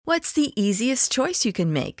What's the easiest choice you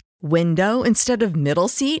can make? Window instead of middle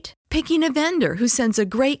seat? Picking a vendor who sends a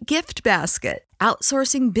great gift basket?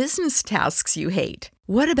 Outsourcing business tasks you hate?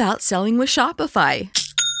 What about selling with Shopify?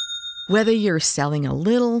 Whether you're selling a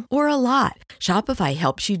little or a lot, Shopify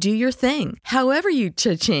helps you do your thing, however you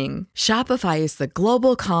cha-ching. Shopify is the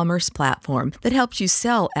global commerce platform that helps you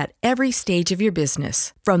sell at every stage of your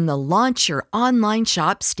business. From the launch your online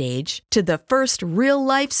shop stage to the first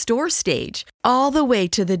real-life store stage, all the way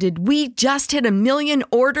to the did we just hit a million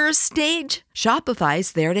orders stage.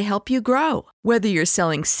 Shopify's there to help you grow. Whether you're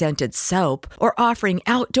selling scented soap or offering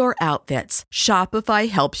outdoor outfits, Shopify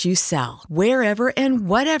helps you sell. Wherever and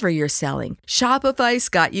whatever you're selling, Shopify's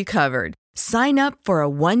got you covered. Sign up for a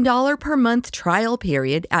 $1 per month trial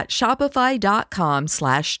period at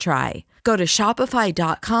shopify.com/try. Go to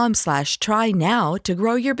shopify.com/try now to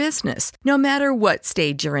grow your business, no matter what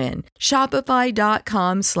stage you're in.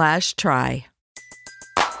 Shopify.com/try.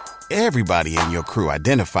 Everybody in your crew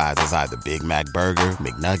identifies as either Big Mac Burger,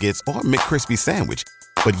 McNuggets, or McCrispy Sandwich.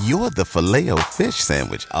 But you're the Filet-O-Fish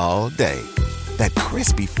Sandwich all day. That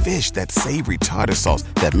crispy fish, that savory tartar sauce,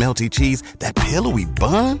 that melty cheese, that pillowy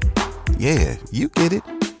bun. Yeah, you get it.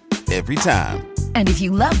 Every time. And if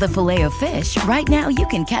you love the Filet-O-Fish, right now you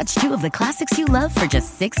can catch two of the classics you love for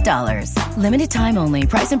just $6. Limited time only.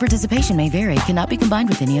 Price and participation may vary. Cannot be combined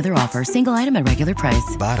with any other offer. Single item at regular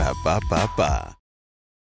price. Ba-da-ba-ba-ba.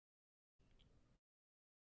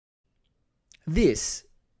 This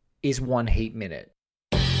is One Heat Minute.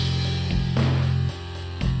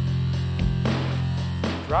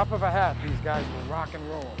 Drop of a hat, these guys will rock and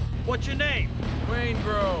roll. What's your name? Wayne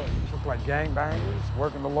Grove. Look like gangbangers,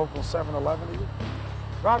 working the local 7-Eleven.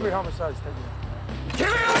 Robbery, homicides, take it. Give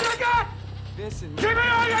me all you got! Give me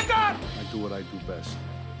all you got! I do what I do best.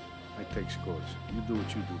 I take scores. You do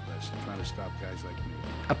what you do best. Trying to stop guys like me.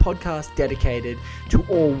 A podcast dedicated to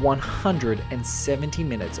all 170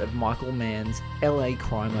 minutes of Michael Mann's LA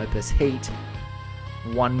crime opus Heat,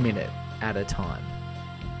 1 minute at a time.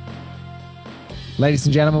 Ladies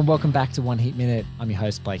and gentlemen, welcome back to One Heat Minute. I'm your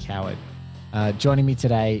host, Blake Howard. Joining me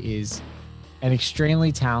today is an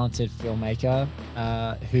extremely talented filmmaker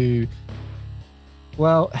who,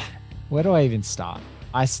 well, where do I even start?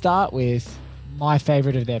 I start with my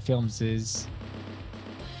favorite of their films is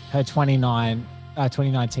her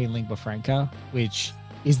 2019 Lingua Franca, which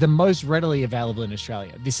is the most readily available in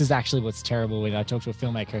Australia. This is actually what's terrible when I talk to a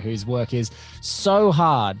filmmaker whose work is so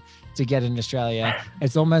hard to get in Australia.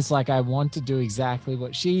 It's almost like I want to do exactly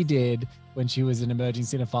what she did when she was an emerging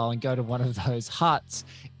cinephile and go to one of those huts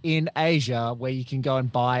in Asia where you can go and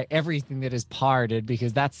buy everything that is pirated,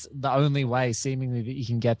 because that's the only way seemingly that you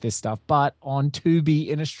can get this stuff. But on Tubi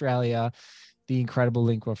in Australia, the incredible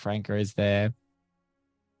Lingua Franca is there.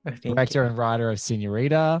 Director and writer of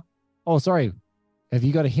Senorita. Oh, sorry. Have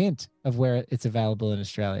you got a hint of where it's available in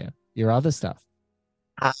Australia? Your other stuff.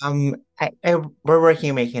 We're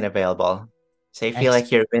working on making it available. So I feel like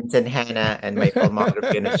you're Vincent Hanna and my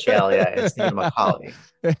filmography in Australia is Neil Macaulay.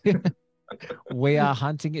 We are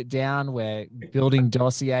hunting it down. We're building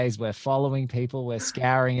dossiers. We're following people. We're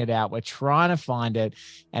scouring it out. We're trying to find it.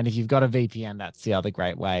 And if you've got a VPN, that's the other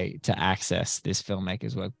great way to access this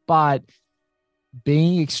filmmaker's work. But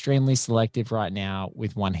being extremely selective right now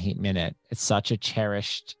with One Heat Minute, it's such a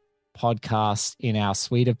cherished podcast in our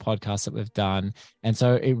suite of podcasts that we've done. And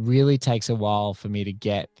so it really takes a while for me to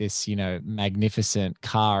get this, magnificent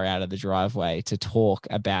car out of the driveway to talk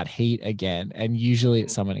about Heat again. And usually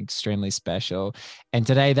it's someone extremely special. And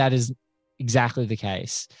today that is exactly the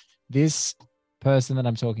case. This person that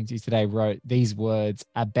I'm talking to today wrote these words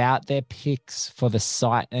about their picks for the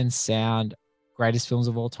Sight and Sound Greatest Films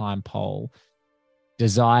of All Time poll: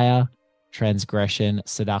 Desire, Transgression,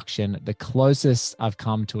 Seduction, the closest I've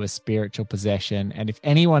come to a spiritual possession. And if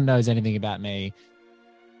anyone knows anything about me,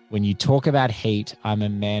 when you talk about Heat, I'm a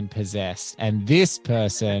man possessed. And this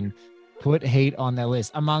person put Heat on their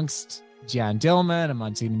list amongst Gian Dillman,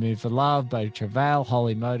 amongst In the Mood for Love, Beau Travail,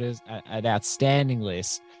 Holy Motors, an outstanding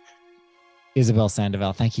list. Isabel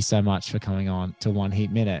Sandoval, thank you so much for coming on to One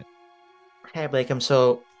Heat Minute. Hey, Blake, I'm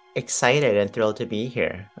so excited and thrilled to be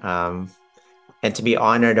here. And to be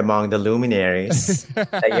honored among the luminaries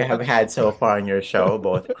that you have had so far on your show,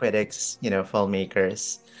 both critics,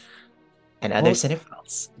 filmmakers, and other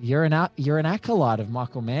cinephiles. You're an acolyte of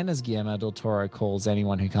Michael Mann, as Guillermo del Toro calls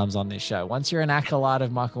anyone who comes on this show. Once you're an acolyte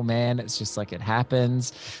of Michael Mann, it's just like it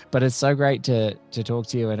happens. But it's so great to talk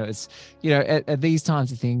to you. And it's, at these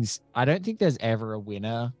times of things, I don't think there's ever a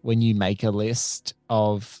winner when you make a list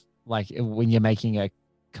of, like, when you're making a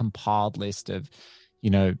compiled list of,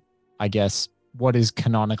 I guess, what is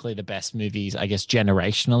canonically the best movies, I guess,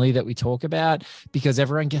 generationally that we talk about, because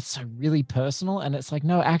everyone gets so really personal. And it's like,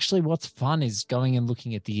 no, actually what's fun is going and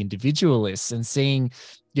looking at the individual lists and seeing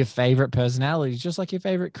your favorite personalities, just like your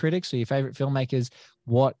favorite critics or your favorite filmmakers,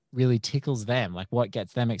 what really tickles them, like what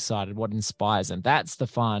gets them excited, what inspires them. That's the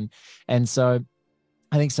fun. And so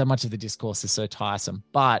I think so much of the discourse is so tiresome.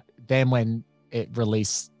 But then when it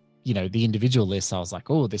released, the individual lists, I was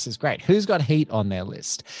like, oh, this is great. Who's got Heat on their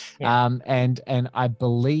list? Yeah. And I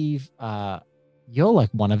believe you're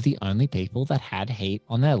like one of the only people that had Heat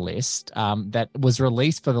on their list that was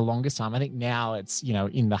released for the longest time. I think now it's,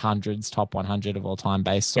 in the hundreds, top 100 of all time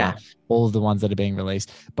based on all of the ones that are being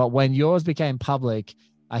released. But when yours became public,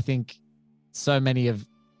 I think so many of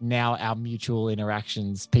now our mutual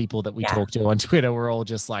interactions, people that we talk to on Twitter, were all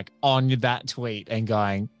just like on that tweet and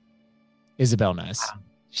going, Isabel knows. Wow.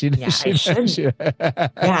 She should.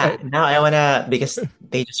 Yeah, now I wanna, because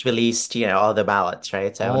they just released, all the ballots,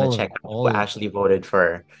 right? So I wanna check out who actually voted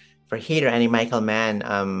for Heat or any Michael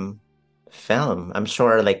Mann film. I'm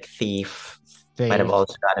sure like Thief might have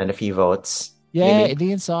also gotten a few votes. Yeah, maybe.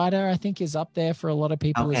 The Insider, I think, is up there for a lot of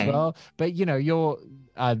people as well. But you're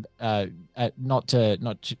not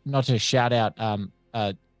to shout out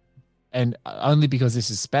and only because this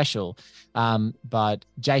is special, but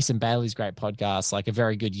Jason Bailey's great podcast, like A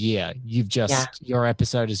Very Good Year. Your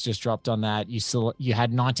episode has just dropped on that. You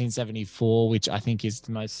had 1974, which I think is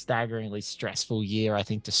the most staggeringly stressful year, I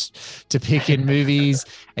think, to pick in movies.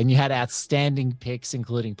 And you had outstanding picks,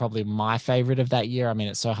 including probably my favorite of that year. I mean,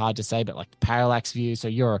 it's so hard to say, but like The Parallax View. So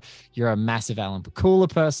you're a massive Alan Pakula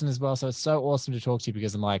person as well. So it's so awesome to talk to you,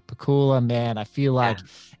 because I'm like, Pakula, man, I feel like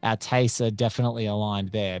our tastes are definitely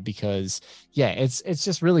aligned there, because it's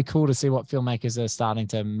just really cool to see what filmmakers are starting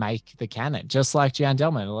to make the canon, just like Jan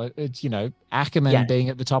Delman. It's, Ackerman being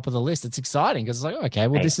at the top of the list. It's exciting because it's like, okay,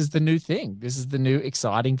 well, this is the new thing. This is the new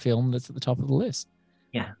exciting film that's at the top of the list.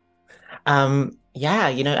 Yeah. I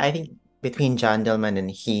think between John Dillman and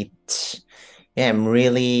Heat, I'm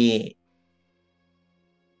really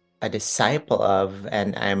a disciple of,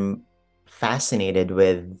 and I'm fascinated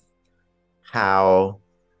with how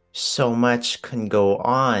so much can go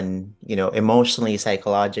on, emotionally,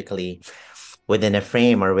 psychologically within a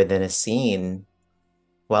frame or within a scene,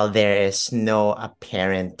 while there is no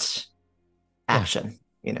apparent action,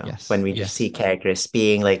 when we just see characters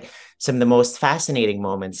being like some of the most fascinating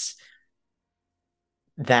moments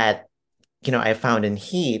that, I found in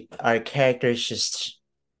Heat are characters just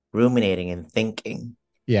ruminating and thinking.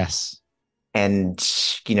 Yes. And,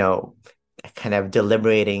 kind of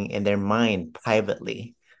deliberating in their mind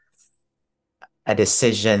privately a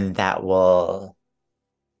decision that will,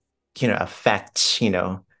 affect,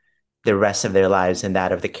 the rest of their lives and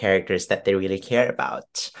that of the characters that they really care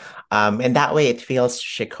about. And that way it feels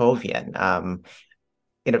Chekhovian.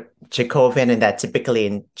 Chekhovian, and that typically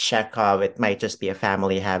in Chekhov, it might just be a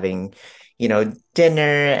family having, dinner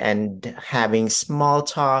and having small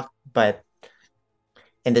talk, but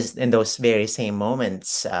in those very same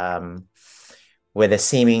moments, with a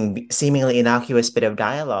seemingly innocuous bit of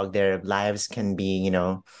dialogue, their lives can be,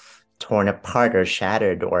 torn apart or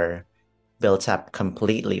shattered or built up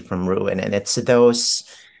completely from ruin. And it's those,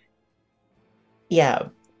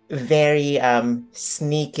 very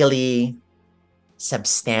sneakily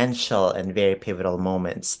substantial and very pivotal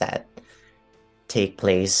moments that take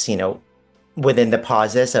place, within the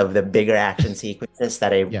pauses of the bigger action sequences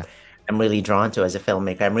that I'm really drawn to as a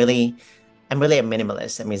filmmaker. I'm really a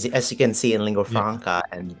minimalist. I mean, as you can see in Lingua Franca,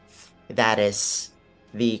 and that is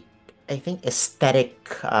the, I think,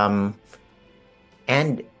 aesthetic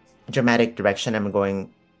and dramatic direction I'm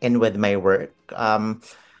going in with my work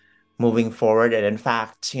moving forward. And in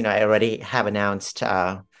fact, I already have announced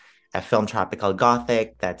a film, Tropical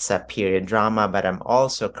Gothic, that's a period drama, but I'm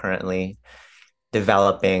also currently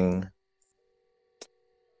developing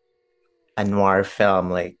a noir film,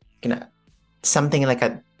 like, something like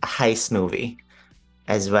a heist movie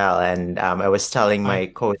as well. And I was telling my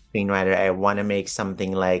co-screenwriter I want to make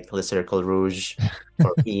something like Le Cercle Rouge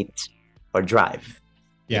or Heat or Drive.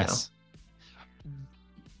 Yes.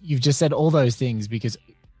 You've just said all those things because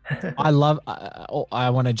I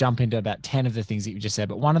want to jump into about 10 of the things that you just said,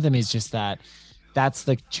 but one of them is just that's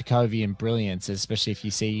the Chekhovian brilliance, especially if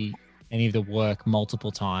you see any of the work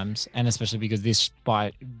multiple times, and especially because this,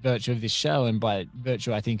 by virtue of this show and by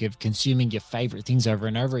virtue, I think, of consuming your favorite things over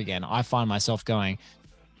and over again, I find myself going,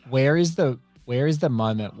 where is the where is the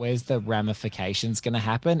moment? Where's the ramifications going to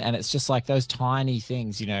happen? And it's just like those tiny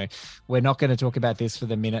things, we're not going to talk about this for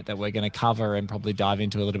the minute that we're going to cover and probably dive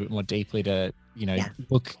into a little bit more deeply to,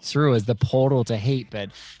 look through as the portal to heat.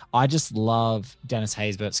 But I just love Dennis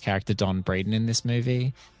Haysbert's character, Don Breeden, in this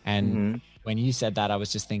movie. And when you said that, I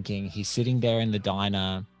was just thinking he's sitting there in the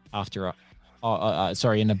diner after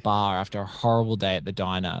in a bar after a horrible day at the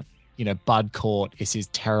diner. Bud Cort is his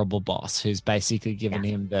terrible boss who's basically given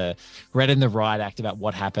him the read in the riot act about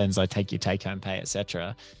what happens. I take your take home pay,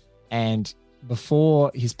 etc. And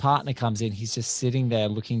before his partner comes in, he's just sitting there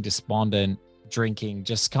looking despondent, drinking,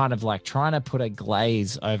 just kind of like trying to put a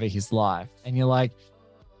glaze over his life. And you're like,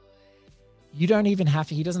 he doesn't have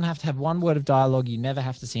to have one word of dialogue. You never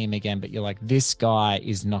have to see him again, but you're like, this guy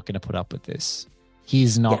is not going to put up with this.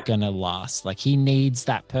 He's not going to last. Like, he needs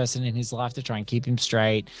that person in his life to try and keep him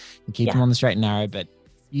straight and keep him on the straight and narrow. But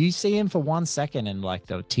you see him for 1 second and like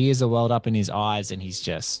the tears are welled up in his eyes and he's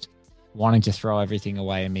just wanting to throw everything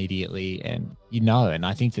away immediately. And and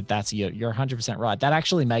I think that's, you're 100% right. That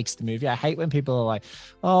actually makes the movie. I hate when people are like,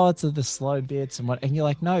 oh, it's the slow bits and you're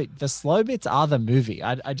like, no, the slow bits are the movie.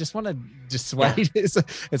 I just want to dissuade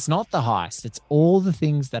it's not the heist. It's all the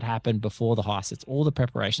things that happen before the heist. It's all the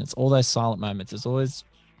preparation. It's all those silent moments. It's always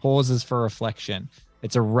pauses for reflection.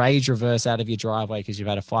 It's a rage reverse out of your driveway because you've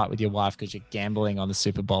had a fight with your wife because you're gambling on the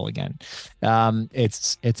Super Bowl again.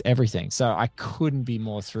 It's everything. So I couldn't be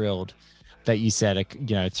more thrilled that you said,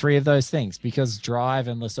 3 of those things, because Drive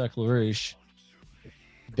and Le Cercle Rouge,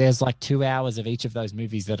 there's like 2 hours of each of those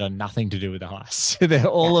movies that are nothing to do with the heist. They're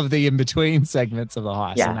all of the in-between segments of the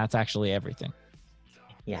heist, and that's actually everything.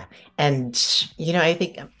 Yeah. And, I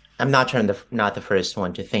think I'm not the first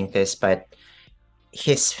one to think this, but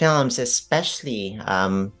his films, especially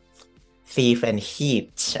Thief and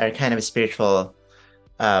Heat, are kind of spiritual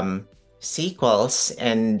sequels,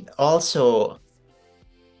 and also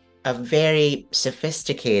a very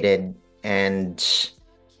sophisticated and,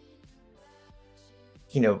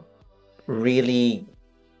 really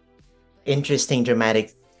interesting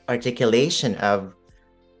dramatic articulation of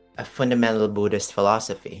a fundamental Buddhist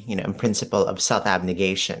philosophy, and principle of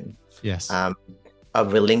self-abnegation. Yes.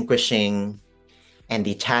 Of relinquishing and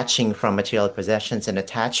detaching from material possessions and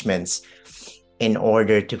attachments in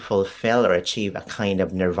order to fulfill or achieve a kind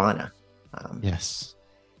of nirvana. Yes.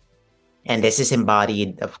 And this is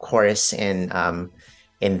embodied, of course, in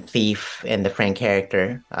Thief, in the Frank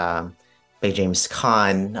character by James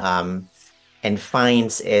Caan, and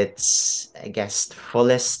finds its, I guess,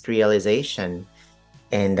 fullest realization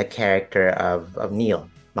in the character of Neil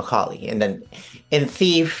Macaulay. And then in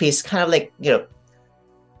Thief, he's kind of like,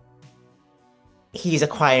 he's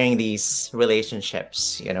acquiring these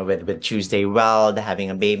relationships, with Tuesday Weld,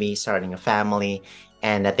 having a baby, starting a family.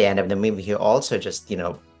 And at the end of the movie, he also just,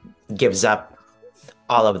 gives up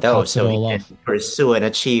all of those so he can pursue and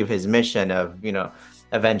achieve his mission of,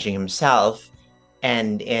 avenging himself.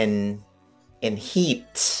 And in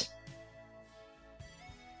Heat,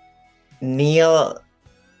 Neil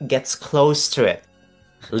gets close to it,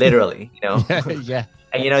 literally, Yeah.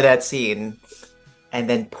 And that scene, and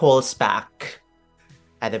then pulls back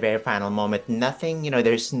at the very final moment. Nothing,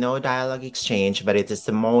 there's no dialogue exchange, but it is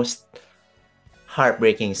the most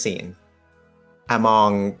heartbreaking scene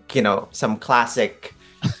among, some classic,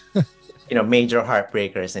 major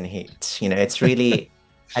heartbreakers in Heat. It's really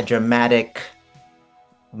a dramatic,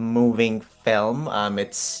 moving film.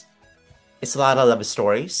 It's a lot of love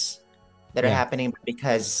stories that are happening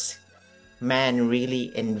because man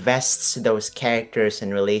really invests those characters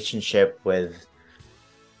in relationship with,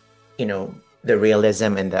 the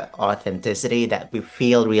realism and the authenticity that we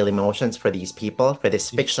feel real emotions for these people, for these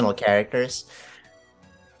fictional characters.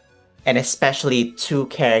 And especially 2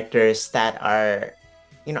 characters that are,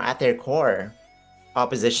 at their core,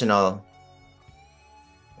 oppositional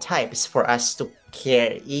types, for us to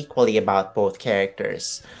care equally about both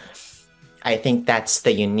characters. I think that's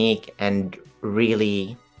the unique and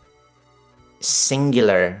really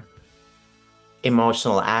singular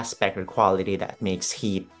emotional aspect or quality that makes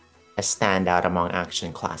Heat a standout among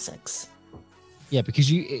action classics. Yeah, because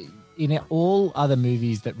in all other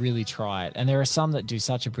movies that really try it, and there are some that do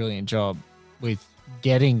such a brilliant job with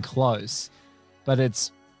getting close, but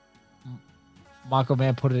it's Michael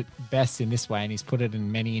Mann put it best in this way, and he's put it in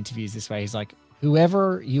many interviews this way. He's like,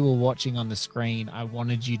 whoever you were watching on the screen, I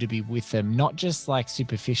wanted you to be with them, not just like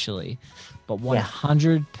superficially, but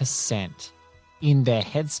 100% in their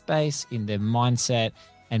headspace, in their mindset,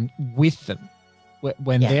 and with them.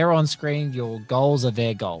 When they're on screen, your goals are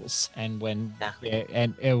their goals, and when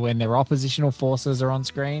when their oppositional forces are on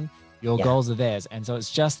screen, your goals are theirs. And so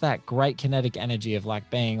it's just that great kinetic energy of like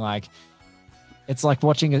being like, It's like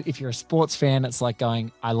watching, if you're a sports fan, it's like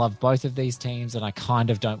going, I love both of these teams and I kind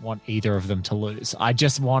of don't want either of them to lose. I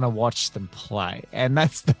just want to watch them play. And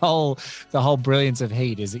that's the whole brilliance of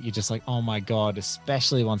Heat, is that you're just like, oh my God,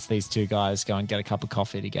 especially once these two guys go and get a cup of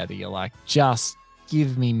coffee together, you're like, just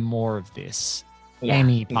give me more of this. Yeah,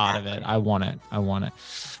 Any part of it. I want it.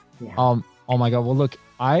 Yeah. Oh my God. Well, look,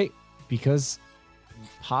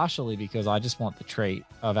 partially because I just want the treat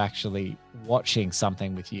of actually watching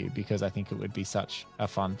something with you, because I think it would be such a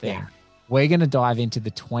fun thing. Yeah. We're going to dive into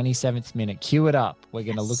the 27th minute. Cue it up. We're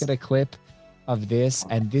going to look at a clip of this,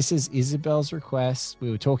 and this is Isabel's request. We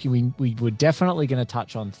were talking, we were definitely going to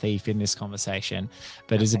touch on Thief in this conversation,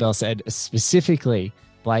 but okay. Isabel said specifically,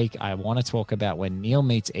 Blake, I want to talk about when Neil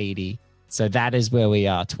meets Edie. So that is where we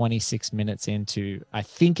are, 26 minutes into, I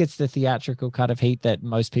think it's the theatrical cut of Heat that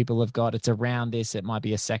most people have got. It's around this. It might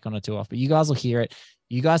be a second or two off, but you guys will hear it.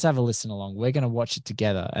 You guys have a listen along. We're going to watch it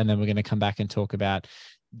together, and then we're going to come back and talk about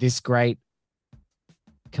this great,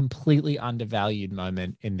 completely undervalued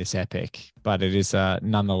moment in this epic, but it is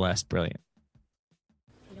nonetheless brilliant.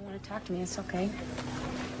 You don't want to talk to me, it's okay.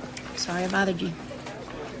 Sorry I bothered you.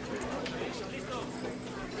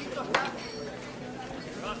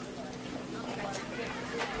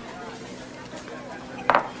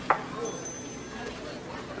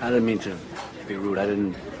 I didn't mean to be rude. I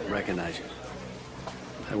didn't recognize you.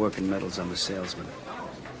 I work in metals. I'm a salesman.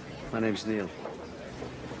 My name's Neil.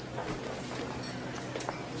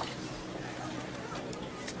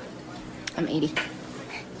 I'm 80.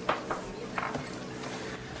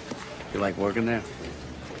 You like working there?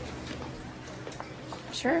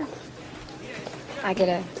 Sure. I get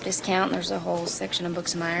a discount, and there's a whole section of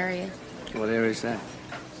books in my area. What area is that?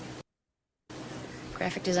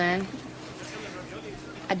 Graphic design.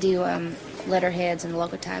 I do letterheads and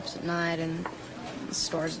logotypes at night, and the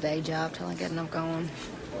store's a day job till I get enough going.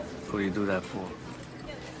 Who do you do that for?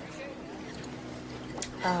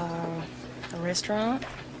 A restaurant.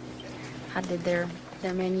 I did their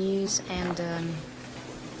menus, and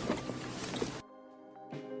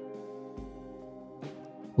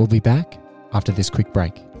We'll be back after this quick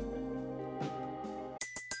break.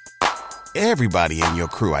 Everybody in your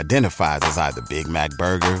crew identifies as either Big Mac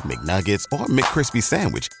Burger, McNuggets, or McCrispy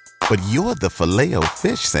Sandwich. But you're the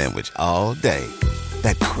Filet-O-Fish Sandwich all day.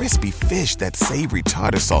 That crispy fish, that savory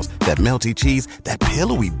tartar sauce, that melty cheese, that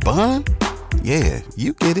pillowy bun. Yeah,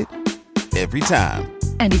 you get it. Every time.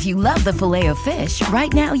 And if you love the Filet-O-Fish,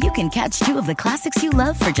 right now you can catch two of the classics you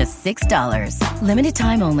love for just $6. Limited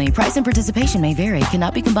time only. Price and participation may vary.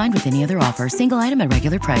 Cannot be combined with any other offer. Single item at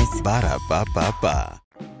regular price. Ba-da-ba-ba-ba.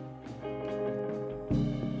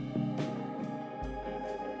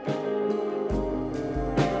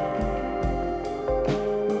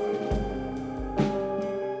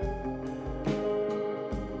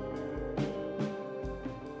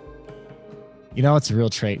 You know, it's a real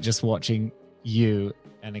treat just watching you,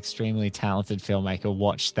 an extremely talented filmmaker,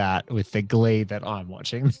 watch that with the glee that I'm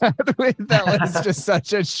watching that with. That was just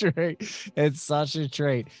such a treat. It's such a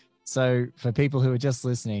treat. So for people who are just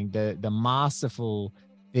listening, the masterful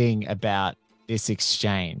thing about this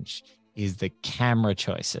exchange is the camera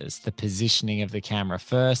choices, the positioning of the camera.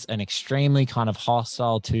 First, an extremely kind of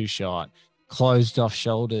hostile two-shot, closed off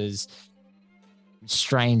shoulders,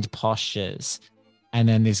 strained postures, and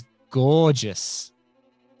then this gorgeous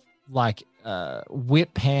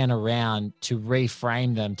whip pan around to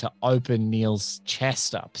reframe them to open Neil's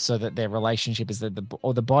chest up so that their relationship is that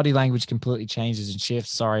the body language completely changes and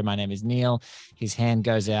shifts. Sorry, my name is Neil. His hand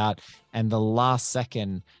goes out, and the last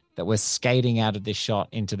second that we're skating out of this shot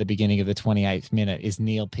into the beginning of the 28th minute is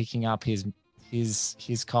Neil picking up his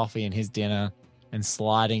coffee and his dinner and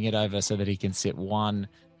sliding it over so that he can sit one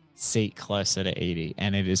seat closer to Edie,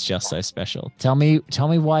 and it is just so special. Tell me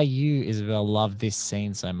why you, Isabel, love this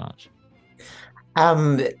scene so much.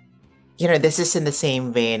 This is in the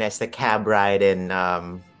same vein as the cab ride in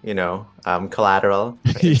Collateral.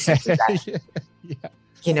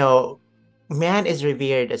 Yeah. Man is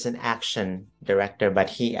revered as an action director,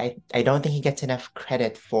 but I don't think he gets enough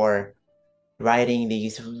credit for writing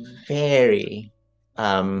these very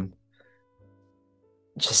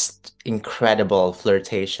just incredible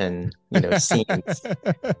flirtation, scenes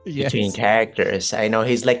Yes. between characters. I know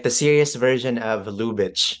he's like the serious version of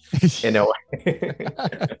Lubitsch in a way.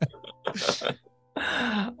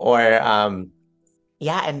 Or and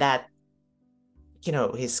that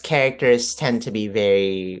his characters tend to be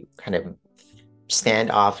very kind of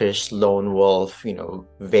standoffish, lone wolf,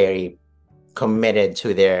 very committed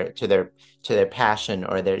to their passion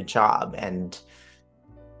or their job, and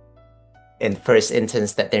in first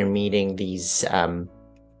instance that they're meeting these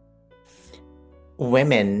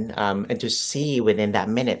women, and to see within that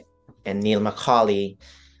minute, and Neil Macaulay,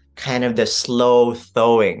 kind of the slow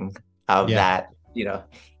thawing of Yeah. that,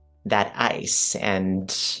 that ice.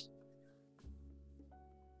 And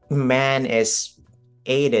man is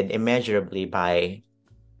aided immeasurably by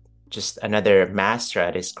just another master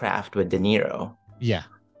at his craft with De Niro, Yeah.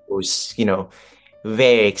 who's,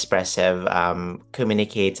 very expressive,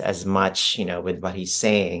 communicates as much, with what he's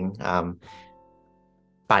saying,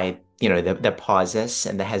 by, the pauses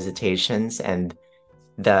and the hesitations and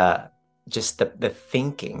the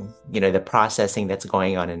thinking, the processing that's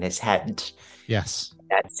going on in his head. Yes.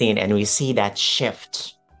 That scene, and we see that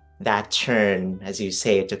shift, that turn, as you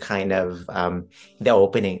say, to kind of the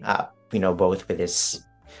opening up, both with his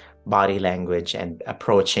body language and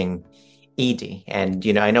approaching Edie. And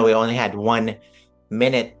I know we only had 1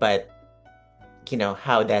 minute, but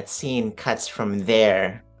how that scene cuts from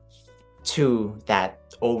there to that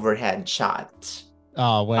overhead shot.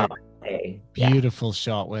 Oh, well, Yeah. beautiful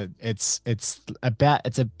shot where it's about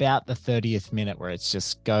the 30th minute where it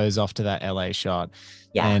just goes off to that LA shot.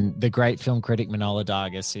 Yeah. And the great film critic Manola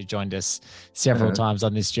Dargis, who joined us several times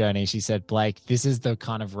on this journey, she said, Blake, this is the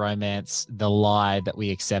kind of romance, the lie that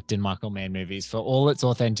we accept in Michael Mann movies. For all its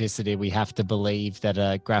authenticity, we have to believe that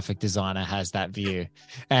a graphic designer has that view.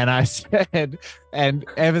 And I said, and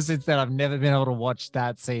ever since then, I've never been able to watch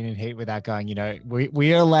that scene in Heat without going,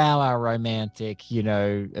 we allow our romantic,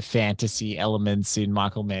 fantasy elements in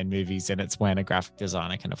Michael Mann movies, and it's when a graphic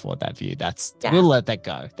designer can afford that view. We'll let that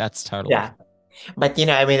go. That's totally. Yeah. But,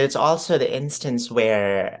 it's also the instance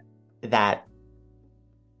where that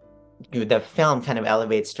the film kind of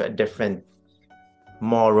elevates to a different,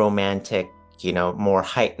 more romantic, more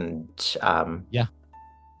heightened,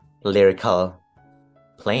 lyrical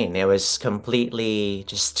plane. It was completely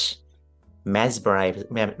just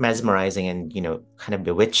mesmerizing and, kind of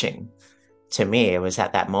bewitching to me. It was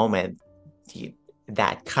at that moment,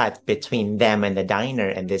 that cut between them and the diner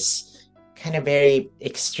and this kind of very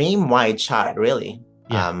extreme wide shot, really.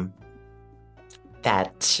 Yeah.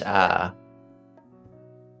 That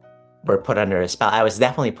were put under a spell. I was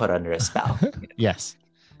definitely put under a spell. Yes.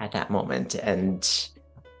 At that moment. And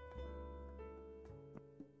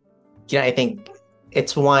I think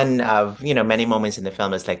it's one of, many moments in the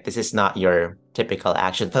film is like, this is not your typical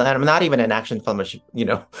action film. And I'm not even an action film,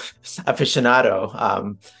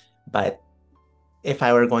 aficionado. But if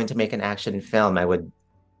I were going to make an action film,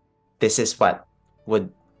 this is what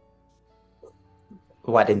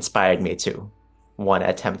inspired me to want to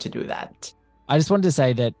attempt to do that. I just wanted to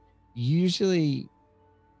say that usually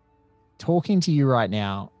talking to you right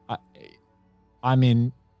now, I'm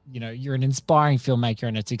in, you're an inspiring filmmaker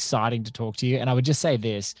and it's exciting to talk to you. And I would just say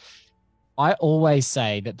this, I always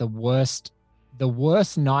say that the worst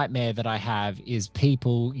nightmare that I have is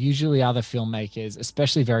people, usually other filmmakers,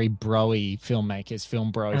 especially very bro-y filmmakers,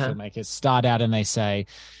 filmmakers, start out and they say,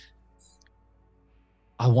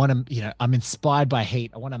 I want to, I'm inspired by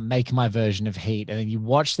Heat. I want to make my version of Heat. And then you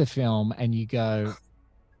watch the film and you go,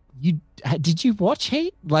 did you watch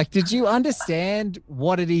Heat? Like, did you understand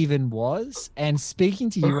what it even was? And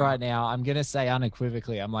speaking to you right now, I'm going to say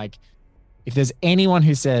unequivocally, I'm like, if there's anyone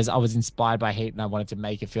who says I was inspired by Heat and I wanted to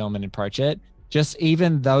make a film and approach it, just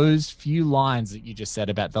even those few lines that you just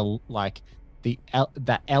said about the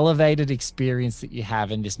elevated experience that you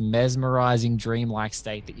have in this mesmerizing dreamlike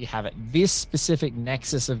state that you have at this specific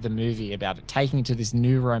nexus of the movie, about it taking you to this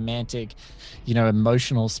new romantic,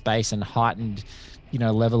 emotional space and heightened,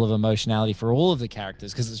 level of emotionality for all of the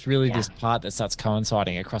characters, because it's really this part that starts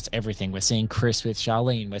coinciding across everything. We're seeing Chris with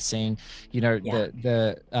Charlene. We're seeing,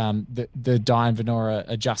 the Diane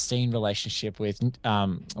Venora Justine relationship with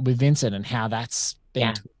Vincent and how that's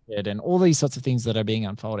being twisted and all these sorts of things that are being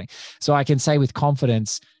unfolding. So I can say with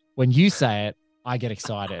confidence, when you say it, I get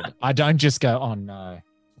excited. I don't just go, oh no,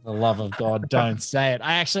 for the love of God, don't say it.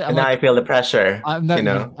 I feel the pressure.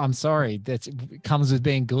 I'm sorry. That comes with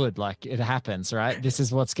being good. Like, it happens, right? This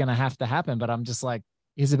is what's going to have to happen. But I'm just like,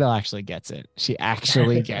 Isabel actually gets it. She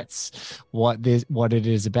actually gets what it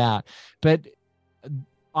is about. But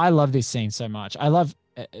I love this scene so much.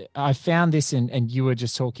 I found this and you were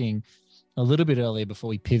just talking a little bit earlier before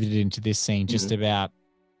we pivoted into this scene, just about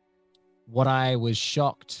what I was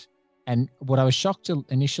shocked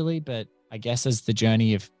initially, but I guess as the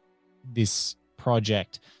journey of this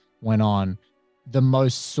project went on, the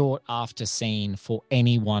most sought after scene for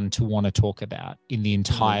anyone to want to talk about in the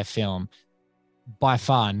entire film, by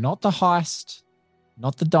far, not the heist,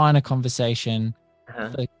 not the diner conversation,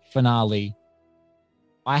 the finale.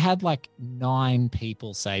 I had like 9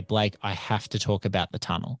 people say, Blake, I have to talk about the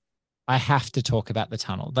tunnel. I have to talk about the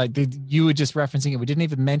tunnel. Like you were just referencing it. We didn't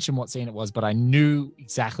even mention what scene it was, but I knew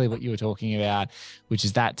exactly what you were talking about, which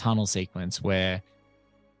is that tunnel sequence where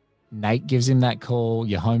Nate gives him that call.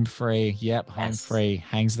 You're home free. Yep, home free.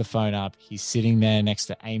 Hangs the phone up. He's sitting there next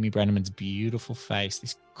to Amy Brenneman's beautiful face.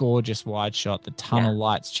 This gorgeous wide shot. The tunnel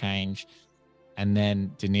lights change, and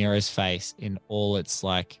then De Niro's face in all its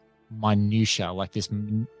like minutia, like this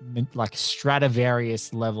like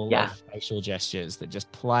Stradivarius level of facial gestures that just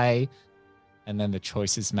play, and then the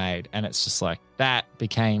choice is made, and it's just like that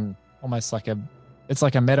became almost like it's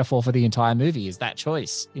like a metaphor for the entire movie. Is that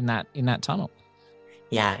choice in that tunnel?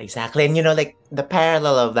 Yeah, exactly. And like the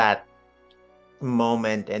parallel of that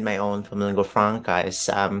moment in my own film Lingua Franca is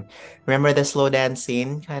remember the slow dance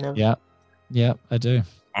scene kind of? Yeah, I do.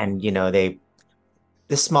 And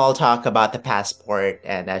the small talk about the passport,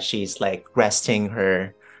 and as she's like resting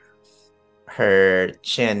her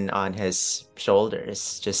chin on his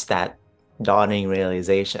shoulders, just that dawning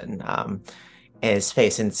realization in his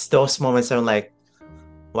face. And those moments are like,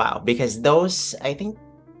 wow, because those, I think,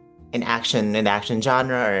 in the action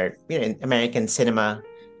genre, or in American cinema,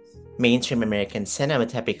 mainstream American cinema,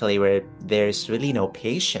 typically, where there's really no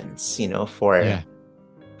patience,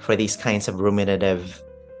 for these kinds of ruminative,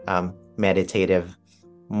 meditative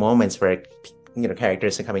moments where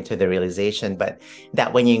characters are coming to the realization. But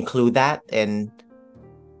that when you include that in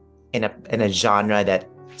a genre that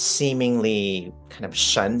seemingly kind of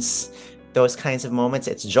shuns those kinds of moments,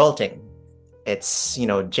 it's jolting. It's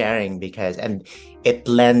jarring, because it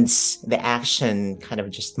lends the action kind of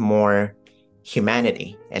just more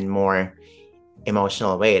humanity and more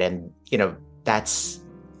emotional weight. And that's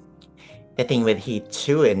the thing with Heat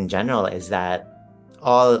 2 in general, is that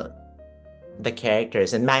all the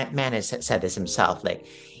characters, and Mann has said this himself, like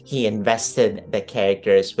he invested the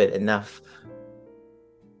characters with enough,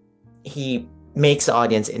 he makes the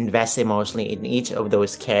audience invest emotionally in each of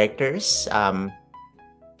those characters,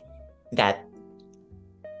 that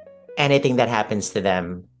anything that happens to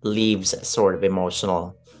them leaves a sort of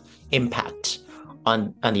emotional impact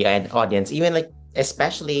on the audience. Even like,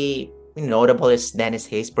 especially notable is Dennis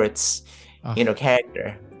Haysbert's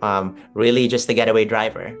character, really just the getaway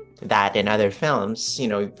driver, that in other films he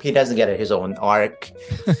doesn't get his own arc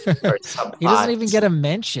or he doesn't even get a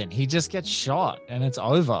mention. He just gets shot and it's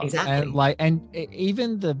over. Exactly. And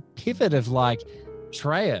even the pivot of like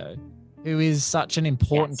Trejo, who is such an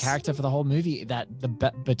important character for the whole movie, that the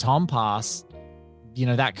baton pass,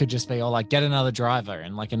 that could just be, like, get another driver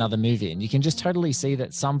and like another movie. And you can just totally see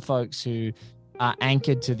that some folks who are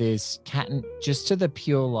anchored to this just to the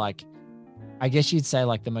pure, like, I guess you'd say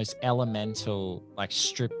like the most elemental, like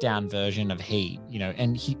stripped down version of Heat,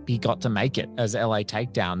 and he got to make it as LA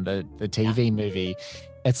Takedown, the TV movie.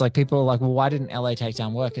 It's like people are like, well, why didn't LA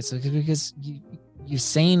Takedown work? It's like, because you've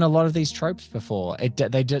seen a lot of these tropes before.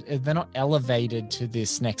 They're not elevated to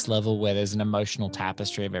this next level where there's an emotional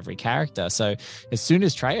tapestry of every character. So as soon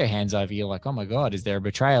as Trejo hands over, you're like, oh my God, is there a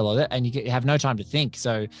betrayal of it? And you have no time to think.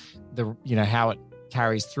 So how it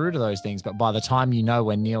carries through to those things. But by the time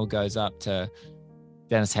when Neil goes up to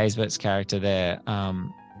Dennis Haysbert's character there,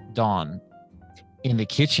 Don, in the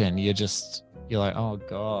kitchen, you're like, oh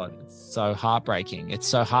God, it's so heartbreaking. It's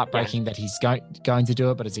so heartbreaking that he's going to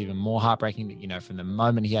do it, but it's even more heartbreaking that, from the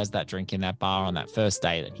moment he has that drink in that bar on that first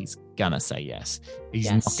day, that he's going to say yes. He's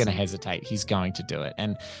not going to hesitate. He's going to do it.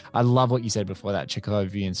 And I love what you said before, that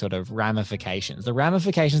Chekhovian sort of ramifications. The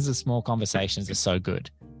ramifications of small conversations are so good.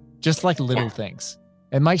 Just like little things.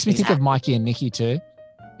 It makes me think of Mikey and Nikki too.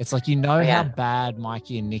 It's like, how bad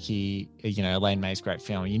Mikey and Nikki, Elaine May's great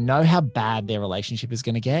film, how bad their relationship is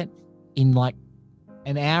going to get in like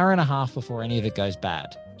an hour and a half before any of it goes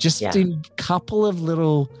bad. Just in a couple of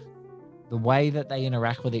the way that they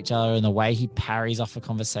interact with each other and the way he parries off a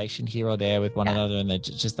conversation here or there with one another. And they're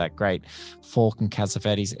just that great Falk and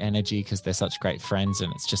Cassavetes energy, because they're such great friends,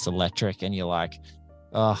 and it's just electric. And you're like,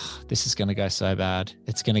 oh, this is going to go so bad.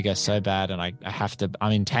 It's going to go so bad. And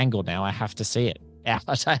I'm entangled now. I have to see it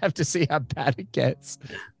out. I have to see how bad it gets.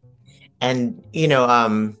 And,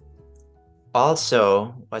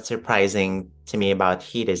 also what's surprising to me about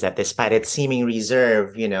Heat is that despite its seeming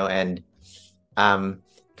reserve, and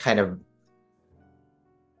kind of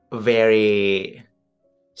very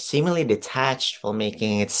seemingly detached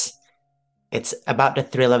filmmaking, it's about the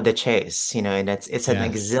thrill of the chase, and it's an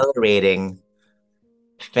exhilarating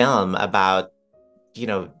film about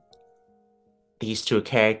these two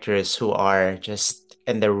characters who are just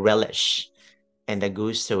in the relish and the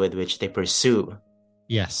gusto with which they pursue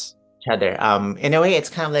each other. In a way, it's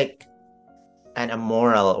kind of like an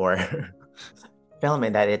immoral or film,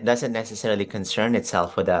 in that it doesn't necessarily concern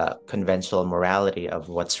itself with the conventional morality of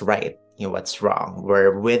what's right what's wrong.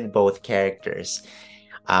 We're with both characters,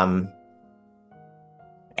 and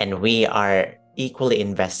we are equally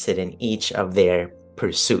invested in each of their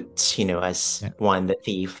pursuits. As one the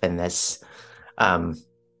thief and as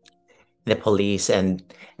the police, and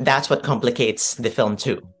that's what complicates the film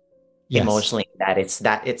too. Yes. Emotionally, that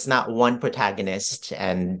it's not one protagonist,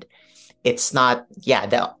 and it's not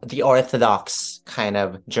the orthodox kind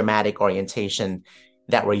of dramatic orientation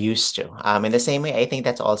that we're used to. In the same way, I think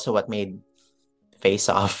that's also what made Face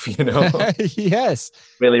Off, Yes,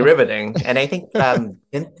 really riveting. And I think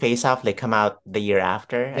didn't Face Off come out the year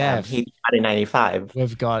after? Yeah. He came out in 95.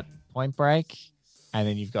 We've got Point Break, and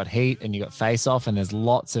then you've got Heat, and you've got Face Off, and there's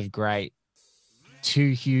lots of great two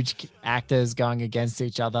huge actors going against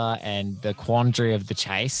each other, and the quandary of the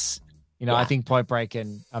chase. I think Point Break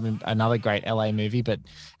and another great LA movie,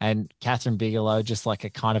 and Catherine Bigelow, just like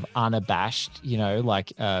a kind of unabashed,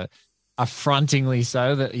 affrontingly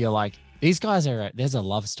so, that you're like, these guys there's a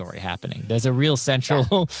love story happening. There's a real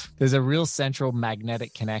central,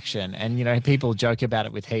 magnetic connection. And, people joke about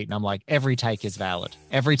it with Heat, and I'm like, every take is valid.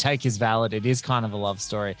 Every take is valid. It is kind of a love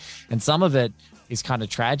story. And some of it is kind of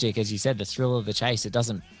tragic. As you said, the thrill of the chase,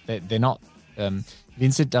 they're not,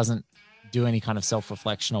 Vincent doesn't do any kind of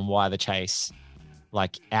self-reflection on why the chase,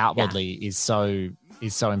 outwardly is so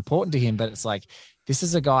important to him. But it's like, this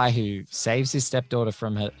is a guy who saves his stepdaughter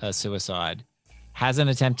from her suicide, has an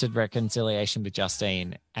attempted reconciliation with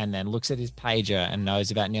Justine, and then looks at his pager and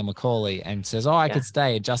knows about Neil McCauley and says, I could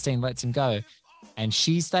stay. And Justine lets him go. And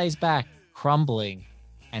she stays back crumbling,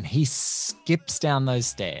 and he skips down those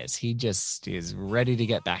stairs. He just is ready to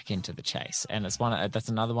get back into the chase. And that's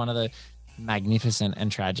another one of the magnificent and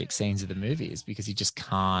tragic scenes of the movie, is because he just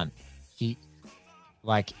can't.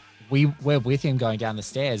 We're with him going down the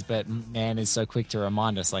stairs, but man is so quick to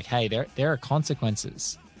remind us, hey, there are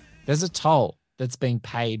consequences. There's a toll that's being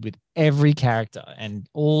paid with every character, and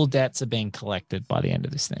all debts are being collected by the end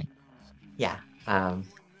of this thing. Yeah.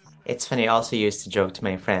 It's funny. I also used to joke to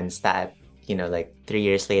my friends that, 3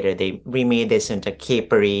 years later, they remade this into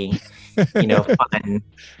capery, fun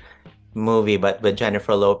movie, but with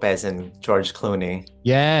Jennifer Lopez and George Clooney.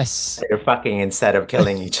 Yes. They're fucking instead of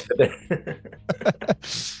killing each other.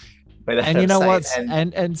 And you know what?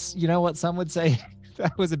 And you know what? Some would say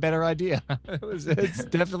that was a better idea. It's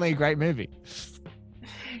definitely a great movie.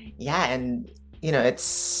 Yeah, and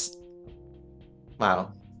it's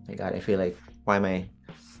wow. My God, I feel like, why am I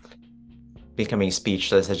becoming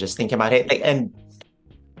speechless? I just think about it. And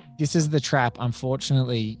this is the trap.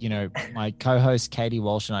 Unfortunately, my co-host Katie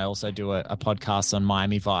Walsh and I also do a podcast on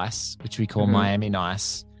Miami Vice, which we call Miami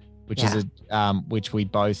Nice, which is which we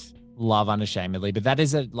both love unashamedly. But that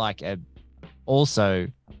is also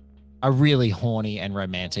a really horny and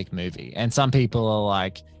romantic movie. And some people are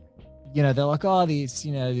like, they're like, oh,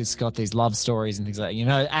 it's got these love stories and things like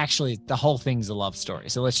that. Actually, the whole thing's a love story.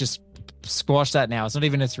 So let's just squash that now. It's not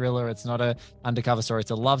even a thriller. It's not a undercover story.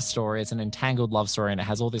 It's a love story. It's an entangled love story, and it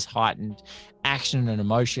has all this heightened action and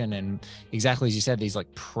emotion, and exactly as you said, these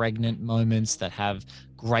pregnant moments that have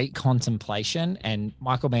great contemplation. And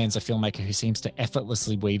Michael Mann's a filmmaker who seems to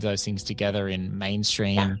effortlessly weave those things together in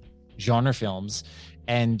mainstream genre films,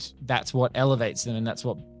 and that's what elevates them, and that's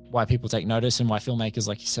why people take notice, and why filmmakers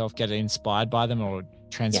like yourself get inspired by them or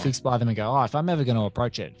transfixed by them and go, if I'm ever going to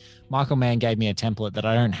approach it, Michael Mann gave me a template that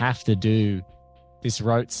I don't have to do this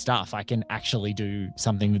rote stuff. I can actually do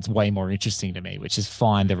something that's way more interesting to me, which is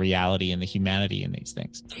find the reality and the humanity in these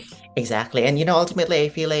things. Exactly. And, ultimately, I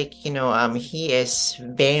feel like, he is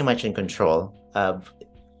very much in control of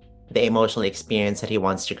the emotional experience that he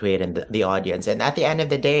wants to create in the audience. And at the end of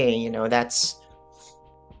the day, that's,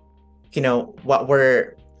 what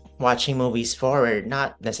we're watching movies for. We're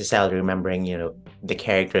not necessarily remembering, the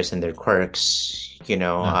characters and their quirks,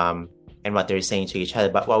 and what they're saying to each other.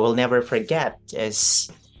 But what we'll never forget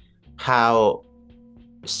is how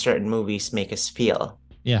certain movies make us feel.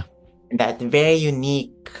 Yeah. And that very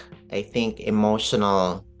unique, I think,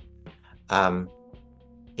 emotional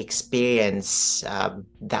experience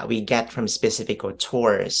that we get from specific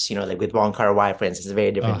auteurs, with Wong Kar-wai, for instance, a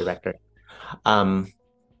very different director.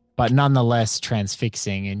 But nonetheless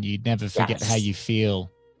transfixing, and you'd never forget how you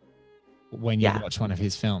feel when you watch one of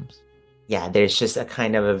his films. Yeah, there's just a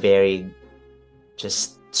kind of a very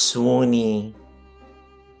just swoony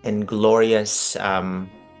and glorious kind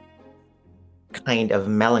of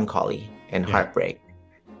melancholy and heartbreak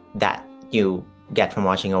that you get from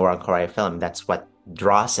watching a Wong Kar-wai film. That's what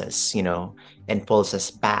draws us, and pulls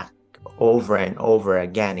us back over and over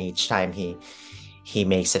again each time he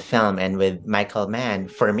makes a film. And with Michael Mann,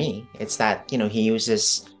 for me, it's that, he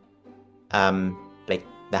uses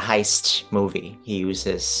the heist movie. He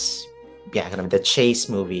uses kind of the chase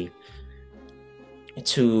movie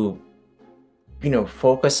to,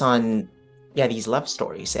 focus on, these love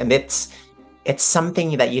stories. And it's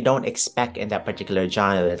something that you don't expect in that particular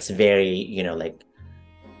genre. That's very, like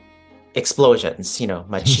explosions,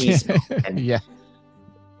 machismo. And, Yeah.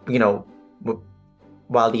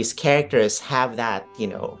 While these characters have that,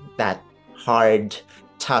 that hard,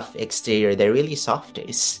 tough exterior, they're really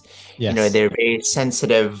softies. Yes. They're very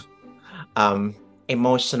sensitive,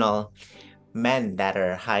 emotional men that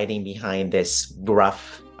are hiding behind this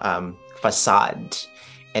gruff facade.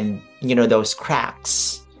 And, those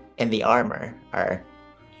cracks in the armor are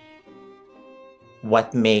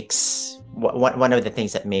what makes, one of the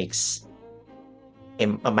things that makes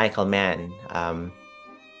a Michael Mann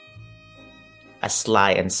a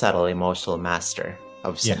sly and subtle emotional master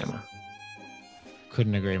of cinema.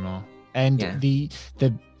 Couldn't agree more. And the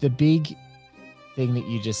big thing that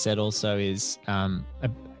you just said also is,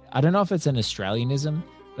 I don't know if it's an Australianism,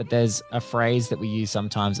 but there's a phrase that we use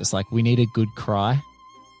sometimes. It's like, we need a good cry.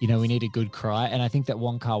 We need a good cry. And I think that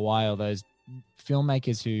Wong Kar-wai, or those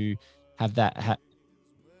filmmakers who have that,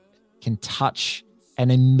 can touch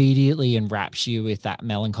and immediately enwraps you with that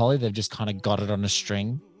melancholy. They've just kind of got it on a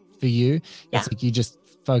string for you. It's like you just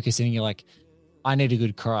focus in and you're like, I need a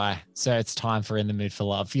good cry. So it's time for In the Mood for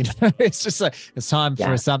Love. It's just like, it's time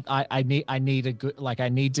for some, I need a good, like, I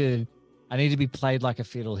need to be played like a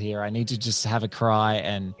fiddle here. I need to just have a cry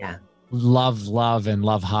and love and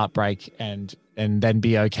love heartbreak and then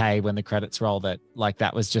be okay when the credits roll. That, like,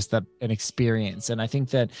 that was just an experience. And I think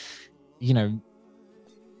that,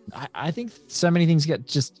 I think so many things get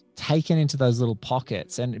just taken into those little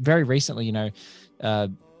pockets. And very recently,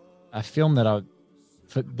 a film that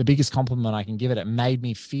for the biggest compliment I can give it made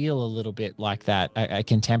me feel a little bit like that, a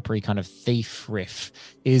contemporary kind of thief riff,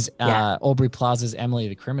 is Aubrey Plaza's Emily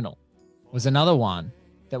the Criminal. Was another one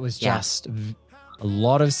that was just a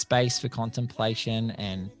lot of space for contemplation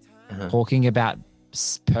and talking about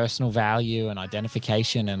personal value and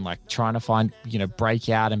identification and like trying to find, break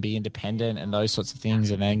out and be independent and those sorts of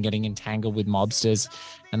things, and then getting entangled with mobsters.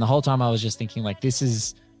 And the whole time I was just thinking, like, this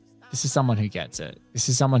is someone who gets it. This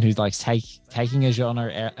is someone who's like taking a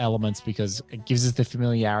genre elements because it gives us the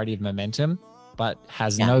familiarity of momentum, but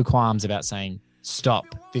has no qualms about saying, stop,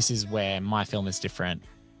 this is where my film is different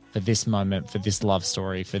for this moment, for this love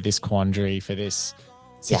story, for this quandary, for this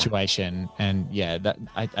situation. And that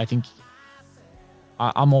I think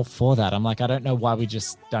I'm all for that. I'm like, I don't know why we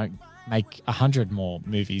just don't make 100 more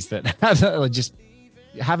movies that just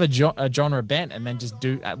have a genre bent, and then just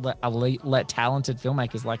let talented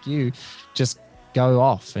filmmakers like you just go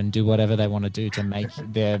off and do whatever they want to do to make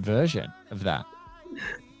their version of that.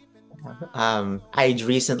 I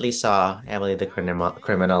recently saw Emily the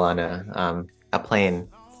Criminal on a plane.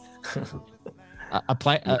 a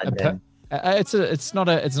plane. It's not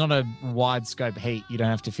a wide scope heat. You don't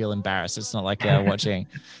have to feel embarrassed. It's not like watching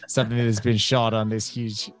something that has been shot on this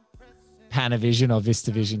huge Panavision or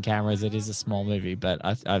VistaVision cameras. It is a small movie, but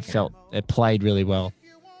I felt it played really well.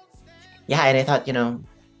 Yeah, and I thought,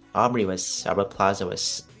 Aubrey Plaza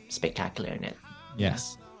was spectacular in it.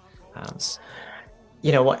 Yes.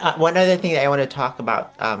 One other thing that I want to talk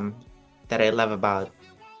about that I love about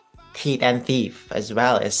Heat and Thief as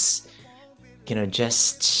well is,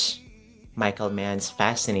 just Michael Mann's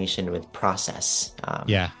fascination with process.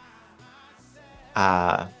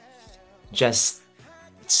 Just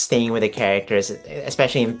staying with the characters,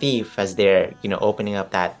 especially in Thief, as they're opening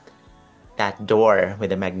up that door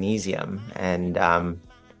with the magnesium, and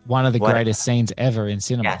one of the greatest scenes ever in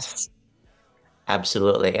cinema. Yes,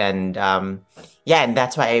 absolutely. And and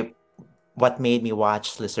that's why what made me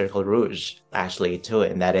watch Le Cercle Rouge actually too,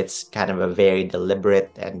 in that it's kind of a very deliberate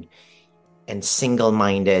and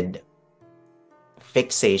single-minded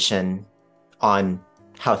fixation on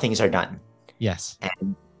how things are done. Yes.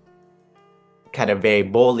 And kind of very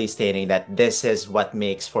boldly stating that this is what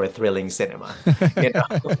makes for thrilling cinema.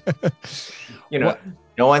 No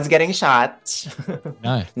one's getting shot.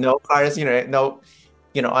 No cars, no,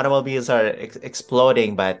 automobiles are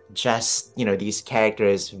exploding, but just, these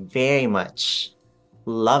characters very much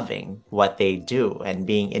loving what they do and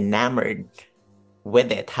being enamored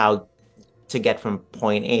with it, how to get from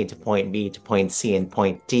point A to point B to point C and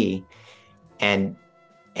point D, and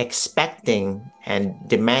expecting and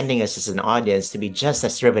demanding us as an audience to be just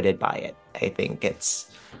as riveted by it. I think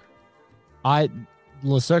it's Le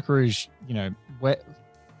Cercle Rouge,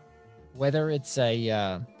 whether it's there's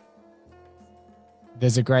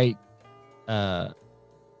a great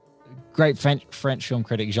French film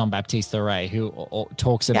critic, Jean-Baptiste Thoray, who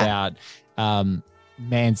talks about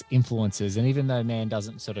Man's influences. And even though Man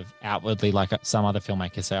doesn't sort of outwardly, like some other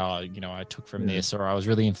filmmakers say, oh, you know, I took from this, or I was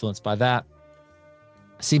really influenced by that,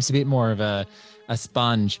 seems a bit more of a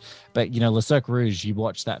sponge. But, you know, Le Cercle Rouge, you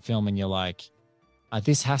watch that film and you're like,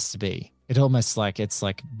 this has to be. It almost like, it's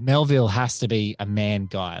like Melville has to be a Man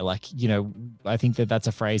guy. Like, you know, I think that's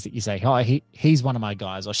a phrase that you say, oh, he's one of my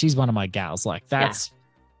guys, or she's one of my gals. Like that's,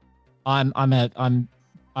 I've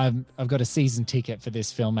got a season ticket for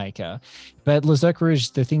this filmmaker. But Le Cercle Rouge,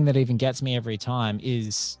 the thing that even gets me every time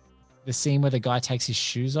is the scene where the guy takes his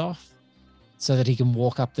shoes off so that he can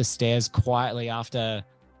walk up the stairs quietly after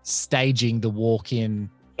staging the walk in.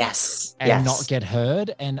 Yes. And not get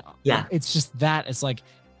heard. And it's just that. It's like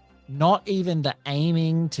not even the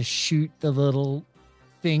aiming to shoot the little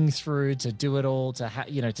thing through, to do it all,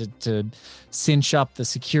 to to cinch up the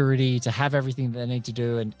security, to have everything that they need to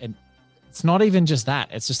do. And it's not even just that.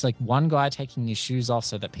 It's just like one guy taking his shoes off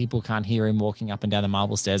so that people can't hear him walking up and down the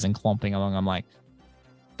marble stairs and clomping along. I'm like,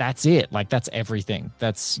 that's it. Like, that's everything.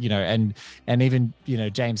 That's, you know, and even, you know,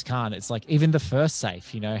 James Caan, it's like even the first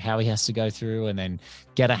safe, you know, how he has to go through and then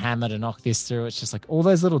get a hammer to knock this through. It's just like all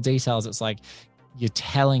those little details. It's like you're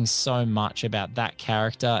telling so much about that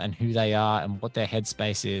character and who they are and what their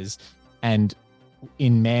headspace is. And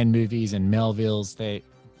in Man movies and Melvilles,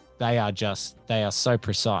 they are so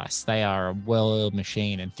precise. They are a well-oiled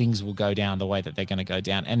machine, and things will go down the way that they're going to go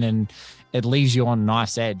down. And then it leaves you on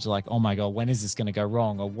knife's edge, like, oh my God, when is this going to go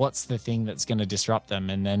wrong? Or what's the thing that's going to disrupt them?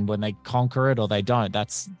 And then when they conquer it or they don't,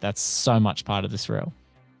 that's so much part of the thrill.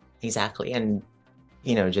 Exactly. And,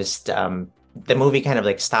 you know, just the movie kind of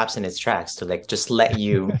like stops in its tracks to like just let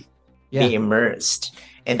you be immersed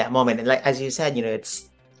in that moment. And like, as you said, you know, it's,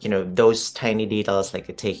 you know, those tiny details, like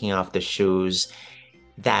the taking off the shoes,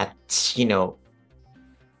 that, you know,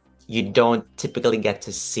 you don't typically get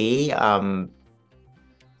to see.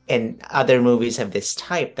 And other movies of this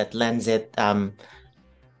type that lends it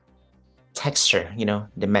texture, you know,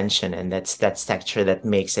 dimension, and that's texture that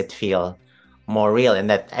makes it feel more real. And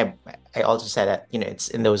that I also said that, you know, it's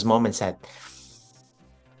in those moments that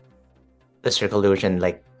the Cercle Rouge,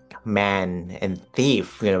 like Man and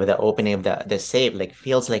Thief, you know, with the opening of the safe, like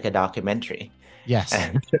feels like a documentary. Yes.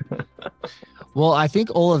 Well, I think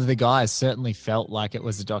all of the guys certainly felt like it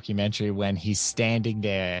was a documentary when he's standing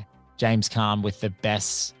there, James Caan, with the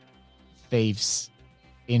best thieves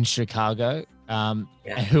in Chicago,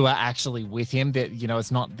 who are actually with him. That, you know,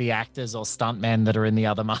 it's not the actors or stuntmen that are in the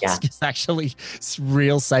other mask. Yeah. It's actually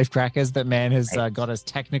real safecrackers that Man has got as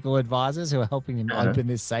technical advisors who are helping him open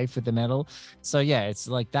this safe with the metal. So yeah, it's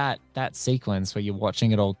like that sequence where you're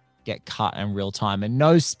watching it all get cut in real time, and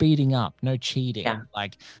no speeding up, no cheating.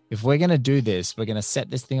 Like, if we're going to do this, we're going to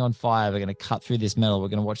set this thing on fire, we're going to cut through this metal, we're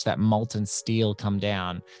going to watch that molten steel come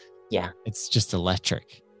down. It's just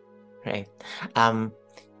electric. Right.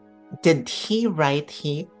 Did he write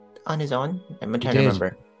Heat on his own? I'm trying to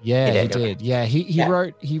remember. Yeah, he did. Yeah, he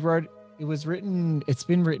wrote it's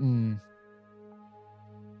been written,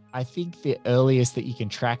 I think the earliest that you can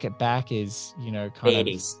track it back is, you know, kind of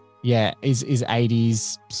 80s. Yeah, is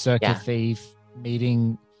 80s Circa Thief,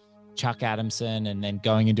 meeting Chuck Adamson and then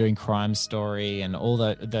going and doing Crime Story and all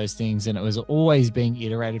those things. And it was always being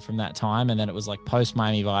iterated from that time. And then it was like post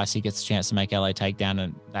Miami Vice, he gets a chance to make LA Takedown,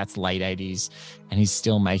 and that's late 80s and he's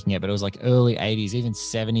still making it. But it was like early 80s, even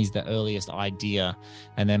 70s, the earliest idea.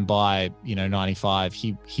 And then by, you know, 95,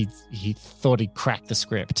 he thought he'd cracked the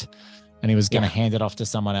script. And he was going to hand it off to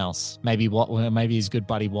someone else. Maybe his good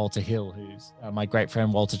buddy Walter Hill, who's my great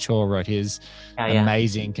friend Walter Chaw, wrote his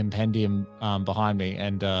amazing compendium behind me.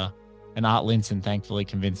 And Art Linson thankfully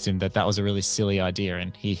convinced him that was a really silly idea,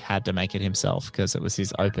 and he had to make it himself because it was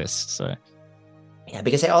his opus. So, yeah,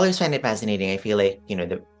 because I always find it fascinating. I feel like, you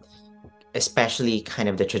know, especially kind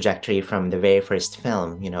of the trajectory from the very first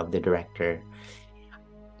film, you know, of the director,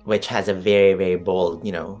 which has a very, very bold,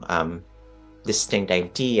 you know, distinct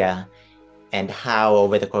idea. And how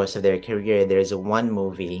over the course of their career, there's one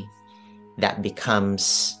movie that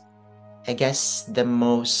becomes, I guess, the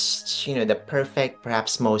most, you know, the perfect,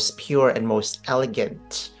 perhaps most pure and most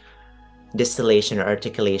elegant distillation or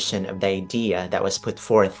articulation of the idea that was put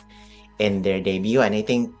forth in their debut. And I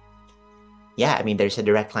think, yeah, I mean, there's a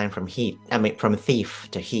direct line from from Thief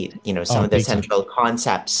to Heat, you know, some of the central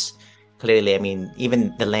concepts, clearly, I mean,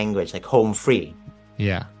 even the language, like home free.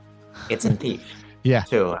 Yeah. It's in Thief. Yeah.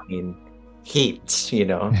 So, I mean, Heat, you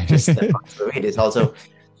know, just the it is also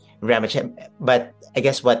very much. But I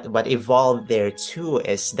guess what evolved there too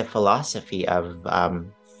is the philosophy of the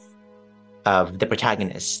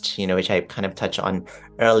protagonist, you know, which I kind of touched on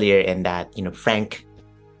earlier, in that, you know, Frank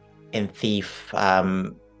in Thief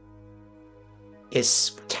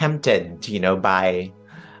is tempted,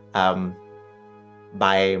 um,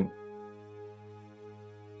 by,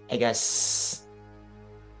 I guess,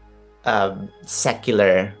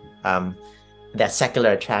 secular, that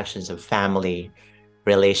secular attractions of family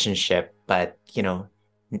relationship, but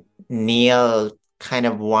Neil kind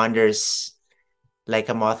of wanders like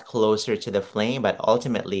a moth closer to the flame, but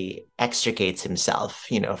ultimately extricates himself,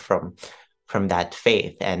 from that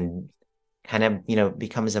faith and kind of,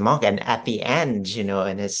 becomes a monk. And at the end,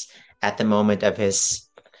 at the moment of his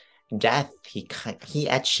death, he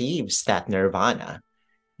achieves that nirvana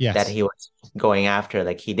that Yes. he was going after.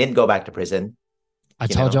 Like, he didn't go back to prison. I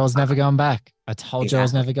told you I was never going back. I told you I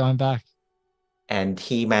was Exactly. never going back. And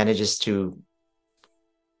he manages to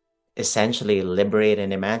essentially liberate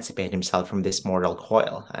and emancipate himself from this mortal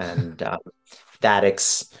coil. And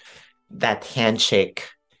that handshake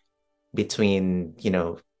between,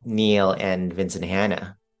 Neil and Vincent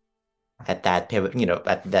Hanna at that pivot,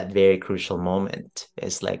 at that very crucial moment,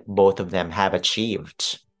 is like both of them have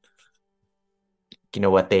achieved,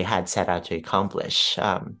 what they had set out to accomplish.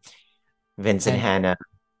 Vincent And Hanna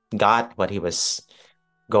got what he was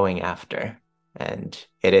going after, and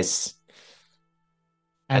it is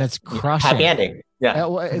it's crushing. happy ending. Yeah.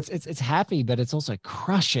 Well, it's happy, but it's also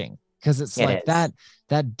crushing, because it's It like is.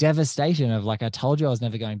 that devastation of, like, I told you I was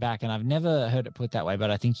never going back. And I've never heard it put that way, but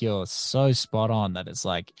I think you're so spot on that it's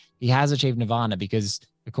like he has achieved nirvana, because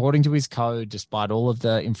according to his code, despite all of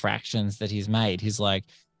the infractions that he's made, he's like,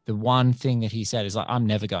 the one thing that he said is like, I'm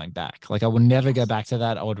never going back. Like, I will never go back to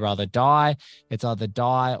that. I would rather die. It's either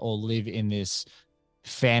die or live in this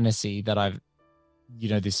fantasy that I've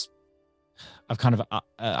kind of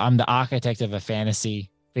I'm the architect of a fantasy,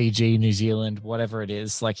 Fiji, New Zealand, whatever it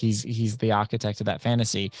is. Like, he's the architect of that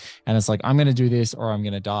fantasy, and it's like, I'm going to do this or I'm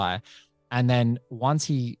going to die. And then once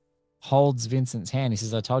he holds Vincent's hand, he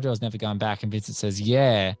says, I told you I was never going back. And Vincent says,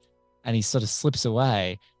 yeah. And he sort of slips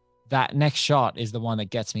away. That next shot is the one that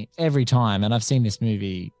gets me every time. And I've seen this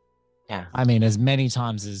movie, I mean, as many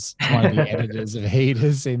times as one of the editors of Heat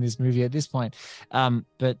has seen this movie at this point.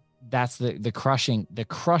 But that's the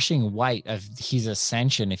crushing weight of his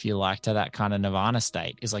ascension, if you like, to that kind of nirvana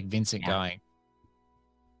state, is like Vincent going,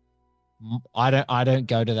 I don't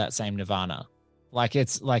go to that same nirvana.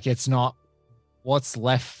 It's not what's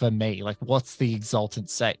left for me. Like, what's the exultant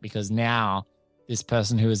state? Because now this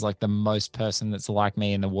person who is like the most person that's like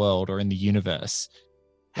me in the world or in the universe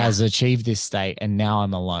has achieved this state, and now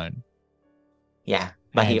I'm alone. Yeah.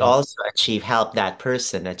 But he also helped that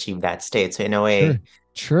person achieve that state. So in a way,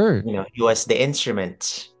 true. He was the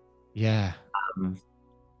instrument. Yeah.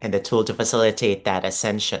 And the tool to facilitate that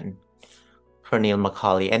ascension for Neil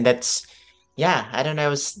Macaulay. And that's, I don't know, I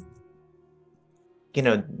was,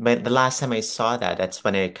 but the last time I saw that, that's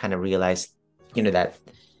when I kind of realized, that,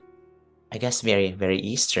 I guess, very, very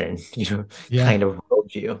Eastern, kind of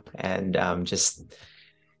worldview, and just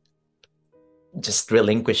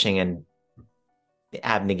relinquishing and the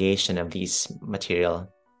abnegation of these material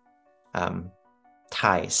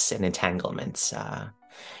ties and entanglements.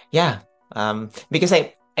 Because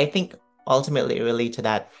I think ultimately relate to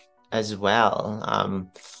that as well.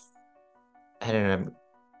 I don't know,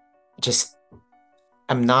 just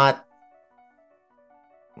I'm not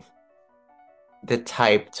the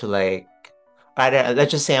type to like,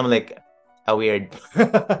 let's just say I'm like a weird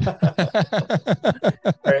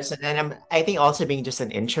person, and I think also being just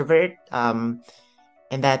an introvert, and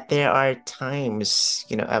that there are times,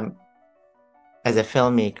 as a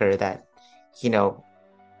filmmaker, that,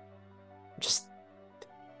 just,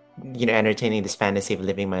 entertaining this fantasy of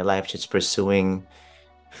living my life, just pursuing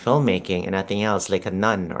filmmaking and nothing else, like a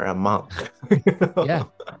nun or a monk.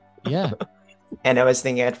 Yeah. And I was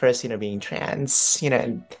thinking at first, being trans,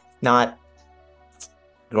 and not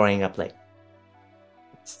growing up like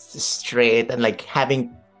straight, and like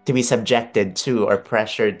having to be subjected to or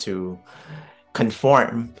pressured to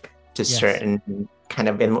conform to certain kind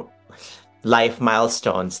of life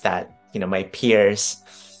milestones that, my peers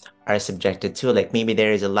are subjected to. Like, maybe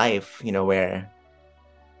there is a life, where,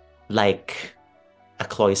 like a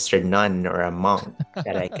cloistered nun or a monk,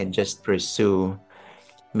 that I can just pursue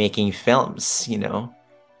making films,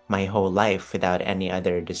 my whole life without any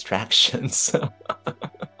other distractions.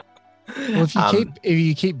 Well, if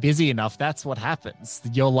you keep busy enough, that's what happens.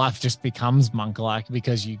 Your life just becomes monk-like,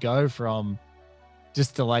 because you go from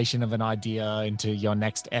distillation of an idea into your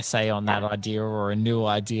next essay on that idea, or a new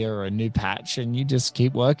idea, or a new patch, and you just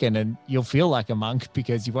keep working, and you'll feel like a monk,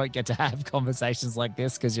 because you won't get to have conversations like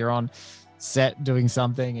this because you're on set doing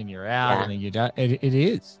something and you're out, and then you don't. It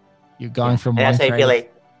is. You're going from one. And that's why I feel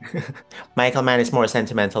like Michael Mann is more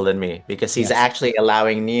sentimental than me, because he's actually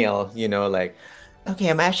allowing Neil, like, okay,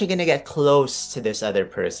 I'm actually gonna get close to this other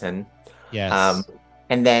person. Um, Yes.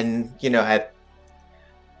 and then, at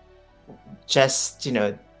just,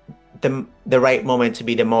 the right moment to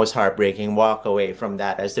be the most heartbreaking, walk away from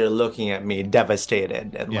that as they're looking at me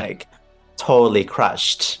devastated and Yeah. like totally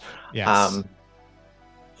crushed. Yes. Um,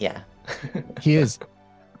 yeah. Here's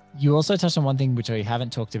You also touched on one thing which we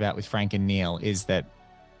haven't talked about with Frank and Neil is that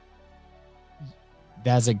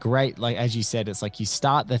there's a great, like, as you said, it's like you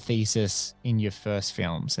start the thesis in your first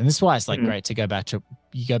films. And this is why it's like Mhm. great to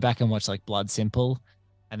you go back and watch like Blood Simple,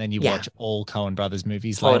 and then you Yeah, watch all Coen Brothers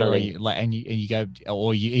movies later, or totally. you like, and you go,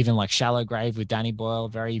 or you even like Shallow Grave with Danny Boyle,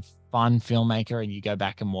 very fun filmmaker, and you go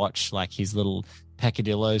back and watch like his little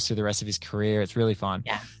peccadillos through the rest of his career. It's really fun.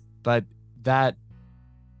 Yeah. But that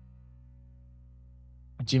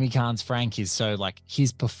Jimmy Kahn's Frank is so like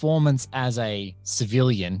his performance as a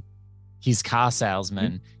civilian, his car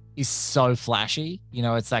salesman is so flashy.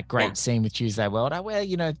 It's that Yeah. great scene with Tuesday World. I wear,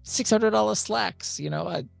 $600 slacks. I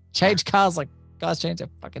Yeah. change cars like guys change their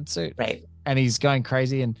fucking suit. Right. And he's going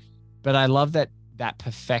crazy. But I love that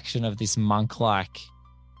perfection of this monk-like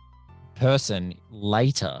person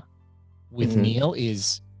later with Mhm. Neil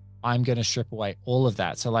is I'm going to strip away all of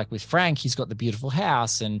that. So like with Frank, he's got the beautiful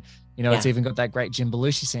house and it's Yeah. even got that great Jim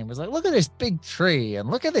Belushi scene. It was like, look at this big tree and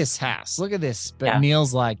look at this house. Look at this. But Yeah.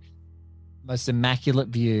 Neil's like most immaculate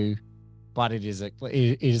view, but it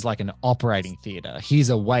is like an operating theater. He's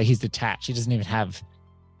away. He's detached. He doesn't even have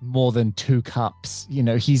more than 2 cups.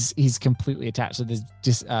 He's completely attached. So there's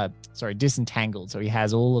disentangled. So he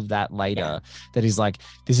has all of that later that he's like,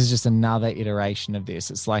 this is just another iteration of this.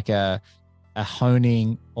 It's like a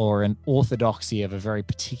honing or an orthodoxy of a very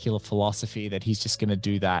particular philosophy that he's just going to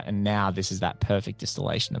do that. And now this is that perfect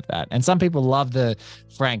distillation of that. And some people love the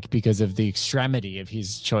Frank because of the extremity of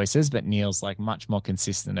his choices, but Neil's like much more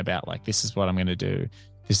consistent about like, this is what I'm going to do.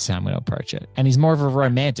 This is how I'm going to approach it. And he's more of a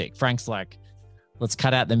romantic. Frank's like, let's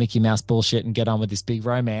cut out the Mickey Mouse bullshit and get on with this big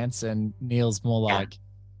romance. And Neil's more like,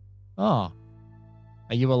 oh,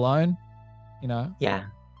 are you alone? Yeah.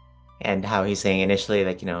 And how he's saying initially,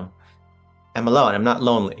 like, I'm alone. I'm not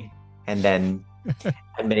lonely. And then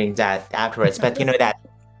admitting that afterwards. But that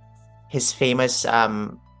his famous his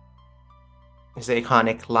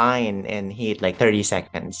iconic line in Heat, like 30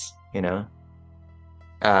 seconds,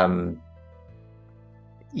 Um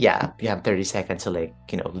yeah, you have 30 seconds to like,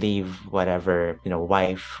 leave whatever,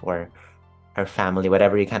 wife or family,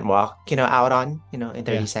 whatever you can't walk, out on, in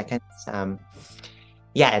 30 Yeah. seconds.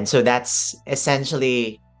 Yeah, and so that's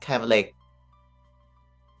essentially kind of like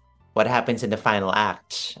what happens in the final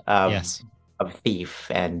act Yes. of Thief,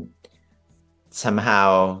 and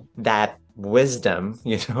somehow that wisdom,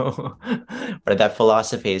 or that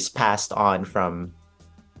philosophy is passed on from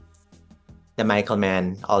the Michael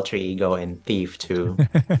Mann alter ego in Thief to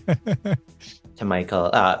Michael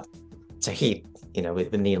to Heat,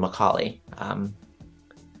 with Neil Macaulay. And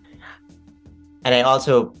I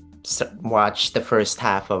also watched the first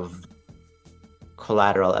half of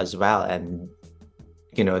Collateral as well, and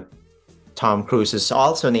Tom Cruise is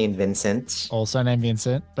also named Vincent. Also named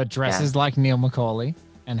Vincent, but dresses like Neil Macaulay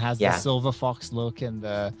and has the silver fox look and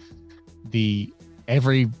the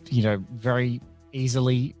every, very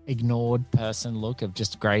easily ignored person look of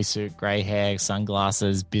just gray suit, gray hair,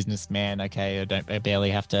 sunglasses, businessman. Okay, I barely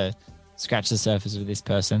have to scratch the surface of this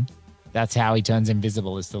person. That's how he turns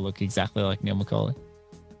invisible, is to look exactly like Neil Macaulay.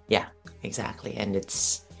 Yeah, exactly. And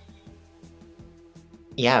it's,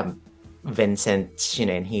 Vincent,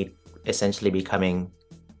 and he essentially becoming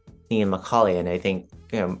Neil Macaulay. And I think,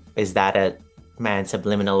 is that a man's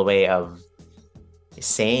subliminal way of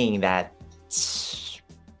saying that,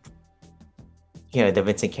 the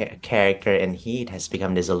Vincent character in Heat has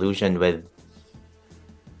become disillusioned with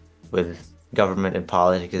government and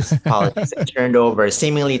politics and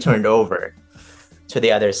seemingly turned over to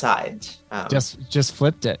the other side. Just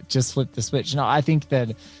flipped it. Just flipped the switch. No, I think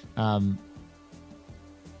that I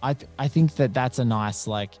think that that's a nice,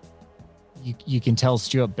 like, you can tell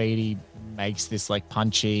Stuart Beattie makes this like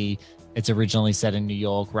punchy, it's originally set in New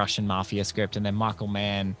York, Russian mafia script, and then Michael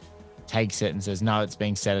Mann takes it and says, no, it's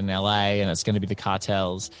being set in LA and it's going to be the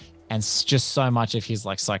cartels. And just so much of his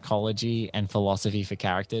like psychology and philosophy for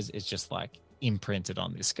characters is just like imprinted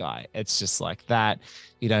on this guy. It's just like that,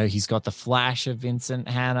 he's got the flash of Vincent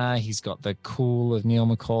Hanna. He's got the cool of Neil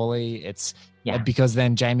Macaulay. Yeah. because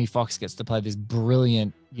then Jamie Foxx gets to play this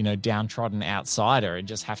brilliant, downtrodden outsider and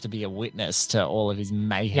just have to be a witness to all of his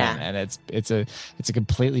mayhem. Yeah. And it's a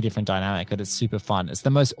completely different dynamic, but it's super fun. It's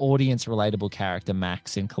the most audience relatable character,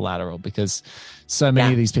 Max, in Collateral, because so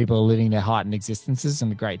many of these people are living their heightened existences.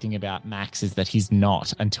 And the great thing about Max is that he's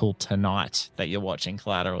not until tonight that you're watching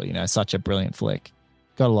Collateral. Such a brilliant flick.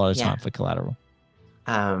 Got a lot of time for Collateral.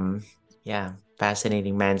 Yeah,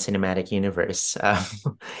 fascinating man cinematic universe.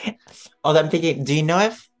 Although I'm thinking, do you know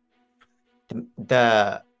if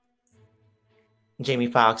the Jamie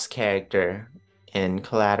Foxx character in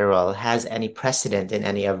Collateral has any precedent in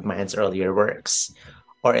any of Mann's earlier works?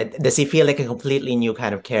 Or does he feel like a completely new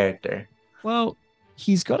kind of character? Well,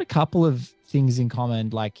 he's got a couple of things in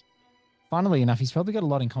common. Like, funnily enough, he's probably got a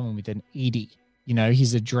lot in common with an Edie.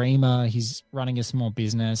 He's a dreamer. He's running a small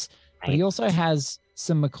business. Right. But he also has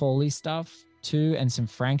some Macaulay stuff too, and some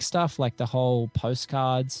Frank stuff, like the whole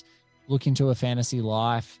postcards, look into a fantasy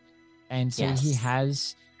life. And so he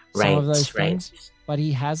has some of those things, but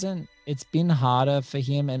he hasn't. It's been harder for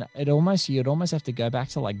him, and you'd almost have to go back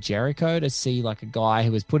to like Jericho to see like a guy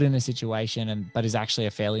who was put in a situation but is actually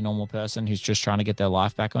a fairly normal person who's just trying to get their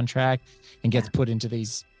life back on track and gets put into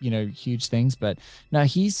these, huge things. But no,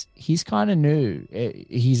 he's kind of new.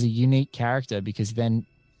 He's a unique character because then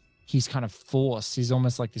he's kind of forced. He's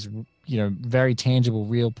almost like this, very tangible,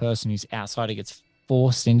 real person who's outside. He gets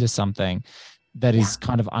forced into something that is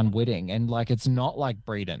kind of unwitting. And like, it's not like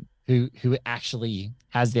Breeden, who actually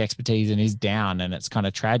has the expertise and is down, and it's kind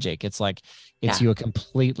of tragic. It's like, you're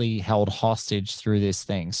completely held hostage through this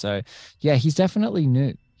thing. So yeah, he's definitely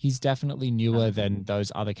new. He's definitely newer than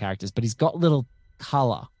those other characters, but he's got little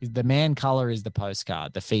color. The man color is the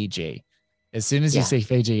postcard, the Fiji. As soon as you see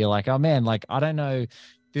Fiji, you're like, oh man, like, I don't know.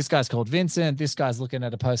 This guy's called Vincent. This guy's looking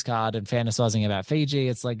at a postcard and fantasizing about Fiji.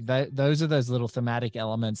 It's like those are those little thematic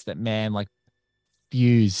elements that man like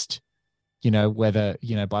fused, whether,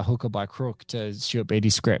 by hook or by crook to Stuart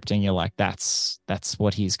Beattie's script. And you're like, that's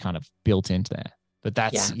what he's kind of built into there. But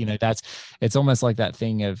that's, it's almost like that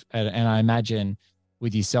thing of, and I imagine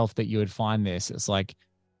with yourself that you would find this, it's like,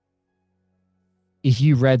 if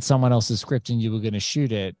you read someone else's script and you were going to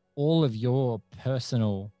shoot it, all of your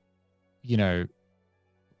personal,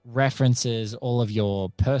 references, all of your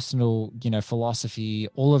personal, philosophy,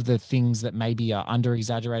 all of the things that maybe are under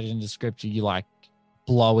exaggerated in the script, you like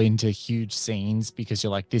blow into huge scenes because you're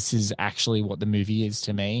like, this is actually what the movie is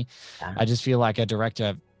to me. I just feel like a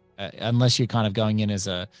director, unless you're kind of going in as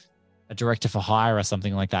a director for hire or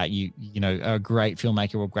something like that, a great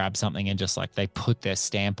filmmaker will grab something and just like they put their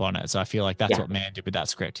stamp on it. So I feel like that's what Mann did with that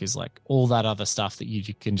script, is like all that other stuff that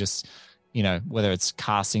you can just, whether it's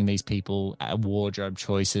casting these people, wardrobe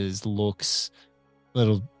choices, looks,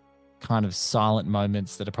 little kind of silent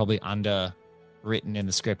moments that are probably underwritten in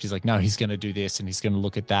the script. He's like, no, he's going to do this and he's going to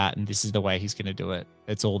look at that and this is the way he's going to do it.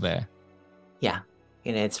 It's all there. Yeah.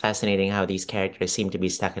 It's fascinating how these characters seem to be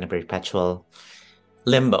stuck in a perpetual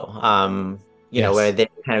limbo, where they're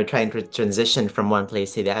kind of trying to transition from one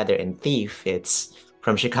place to the other. In Thief, it's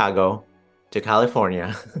from Chicago to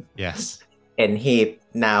California. Yes. In Heat,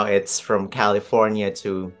 now it's from California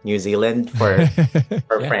to New Zealand for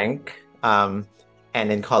Frank. And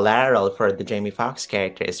in Collateral, for the Jamie Foxx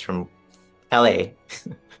character, is from LA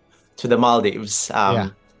to the Maldives.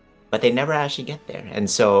 But they never actually get there. And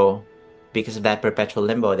so because of that perpetual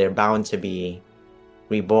limbo, they're bound to be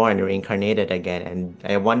reborn or reincarnated again. And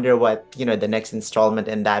I wonder what, the next installment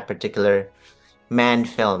in that particular Mann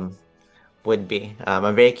film would be.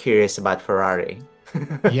 I'm very curious about Ferrari.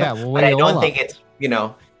 Yeah, well, but I don't think it's,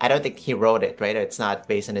 I don't think he wrote it, right? It's not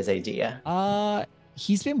based on his idea.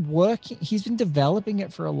 He's been developing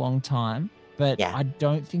it for a long time, but I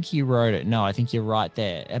don't think he wrote it. No, I think you're right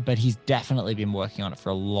there. But he's definitely been working on it for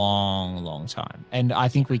a long, long time. And I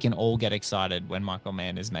think we can all get excited when Michael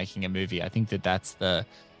Mann is making a movie. I think that's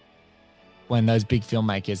when those big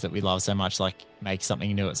filmmakers that we love so much, like, make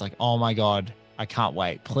something new. It's like, oh my God, I can't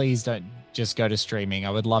wait. Please don't just go to streaming. I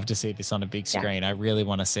would love to see this on a big screen. I really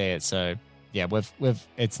want to see it. So yeah,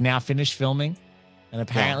 it's now finished filming, and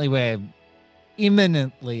apparently we're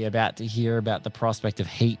imminently about to hear about the prospect of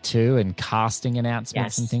Heat 2 and casting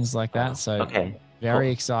announcements and things like that. So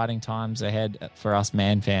very exciting times ahead for us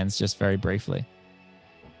Mann fans, just very briefly.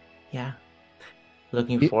 Yeah.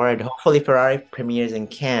 Looking forward. Hopefully Ferrari premieres in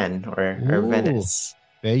Cannes or Venice.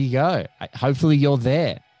 There you go. Hopefully you're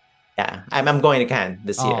there. Yeah, I'm going to Cannes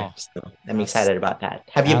this year, so I'm excited about that.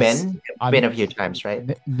 Have you been? I've been a few times,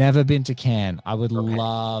 right? Never been to Cannes. I would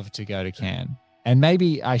love to go to Cannes. And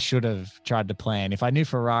maybe I should have tried to plan. If I knew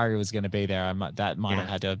Ferrari was going to be there, that might have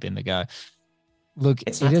had to have been the go. Look,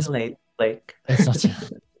 it's not too late, Blake. It's not too,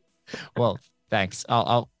 well, Thanks.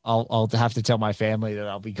 I'll have to tell my family that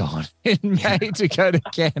I'll be gone in May to go to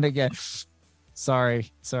Canada again. Sorry,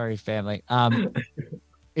 family.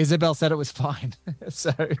 Isabel said it was fine,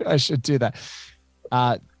 so I should do that.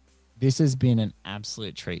 This has been an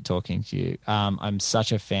absolute treat talking to you. I'm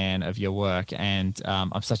such a fan of your work, and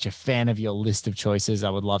I'm such a fan of your list of choices. I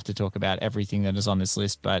would love to talk about everything that is on this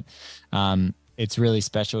list, but it's really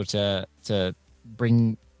special to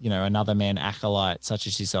bring another man acolyte such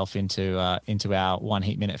as yourself into our One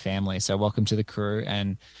Heat Minute family. So welcome to the crew,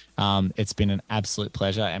 and it's been an absolute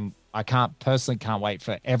pleasure. And I can't wait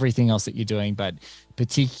for everything else that you're doing, but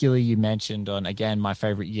particularly you mentioned on, again, my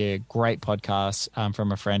favorite year, great podcast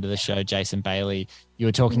from a friend of the show, Jason Bailey. You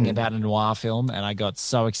were talking about a noir film, and I got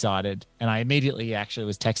so excited. And I immediately actually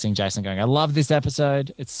was texting Jason going, I love this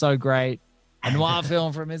episode. It's so great. A noir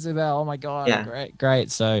film from Isabel. Oh my God. Yeah.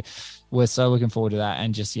 Great. So we're so looking forward to that.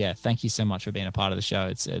 And just, thank you so much for being a part of the show.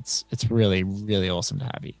 It's really, really awesome to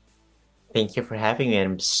have you. Thank you for having me.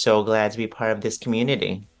 I'm so glad to be part of this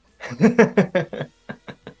community.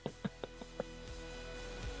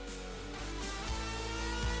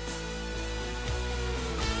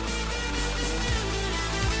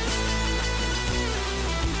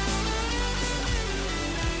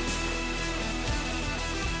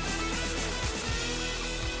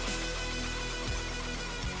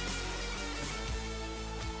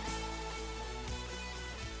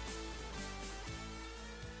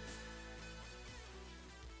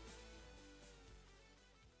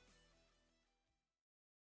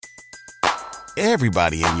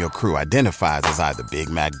 Everybody in your crew identifies as either Big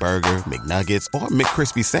Mac Burger, McNuggets, or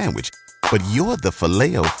McCrispy Sandwich. But you're the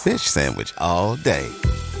Filet-O-Fish Sandwich all day.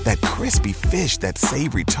 That crispy fish, that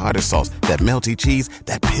savory tartar sauce, that melty cheese,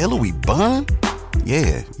 that pillowy bun.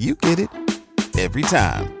 Yeah, you get it. Every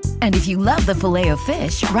time. And if you love the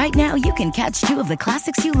Filet-O-Fish, right now you can catch 2 of the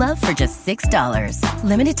classics you love for just $6.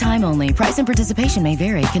 Limited time only. Price and participation may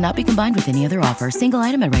vary. Cannot be combined with any other offer. Single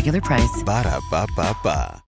item at regular price. Ba-da-ba-ba-ba.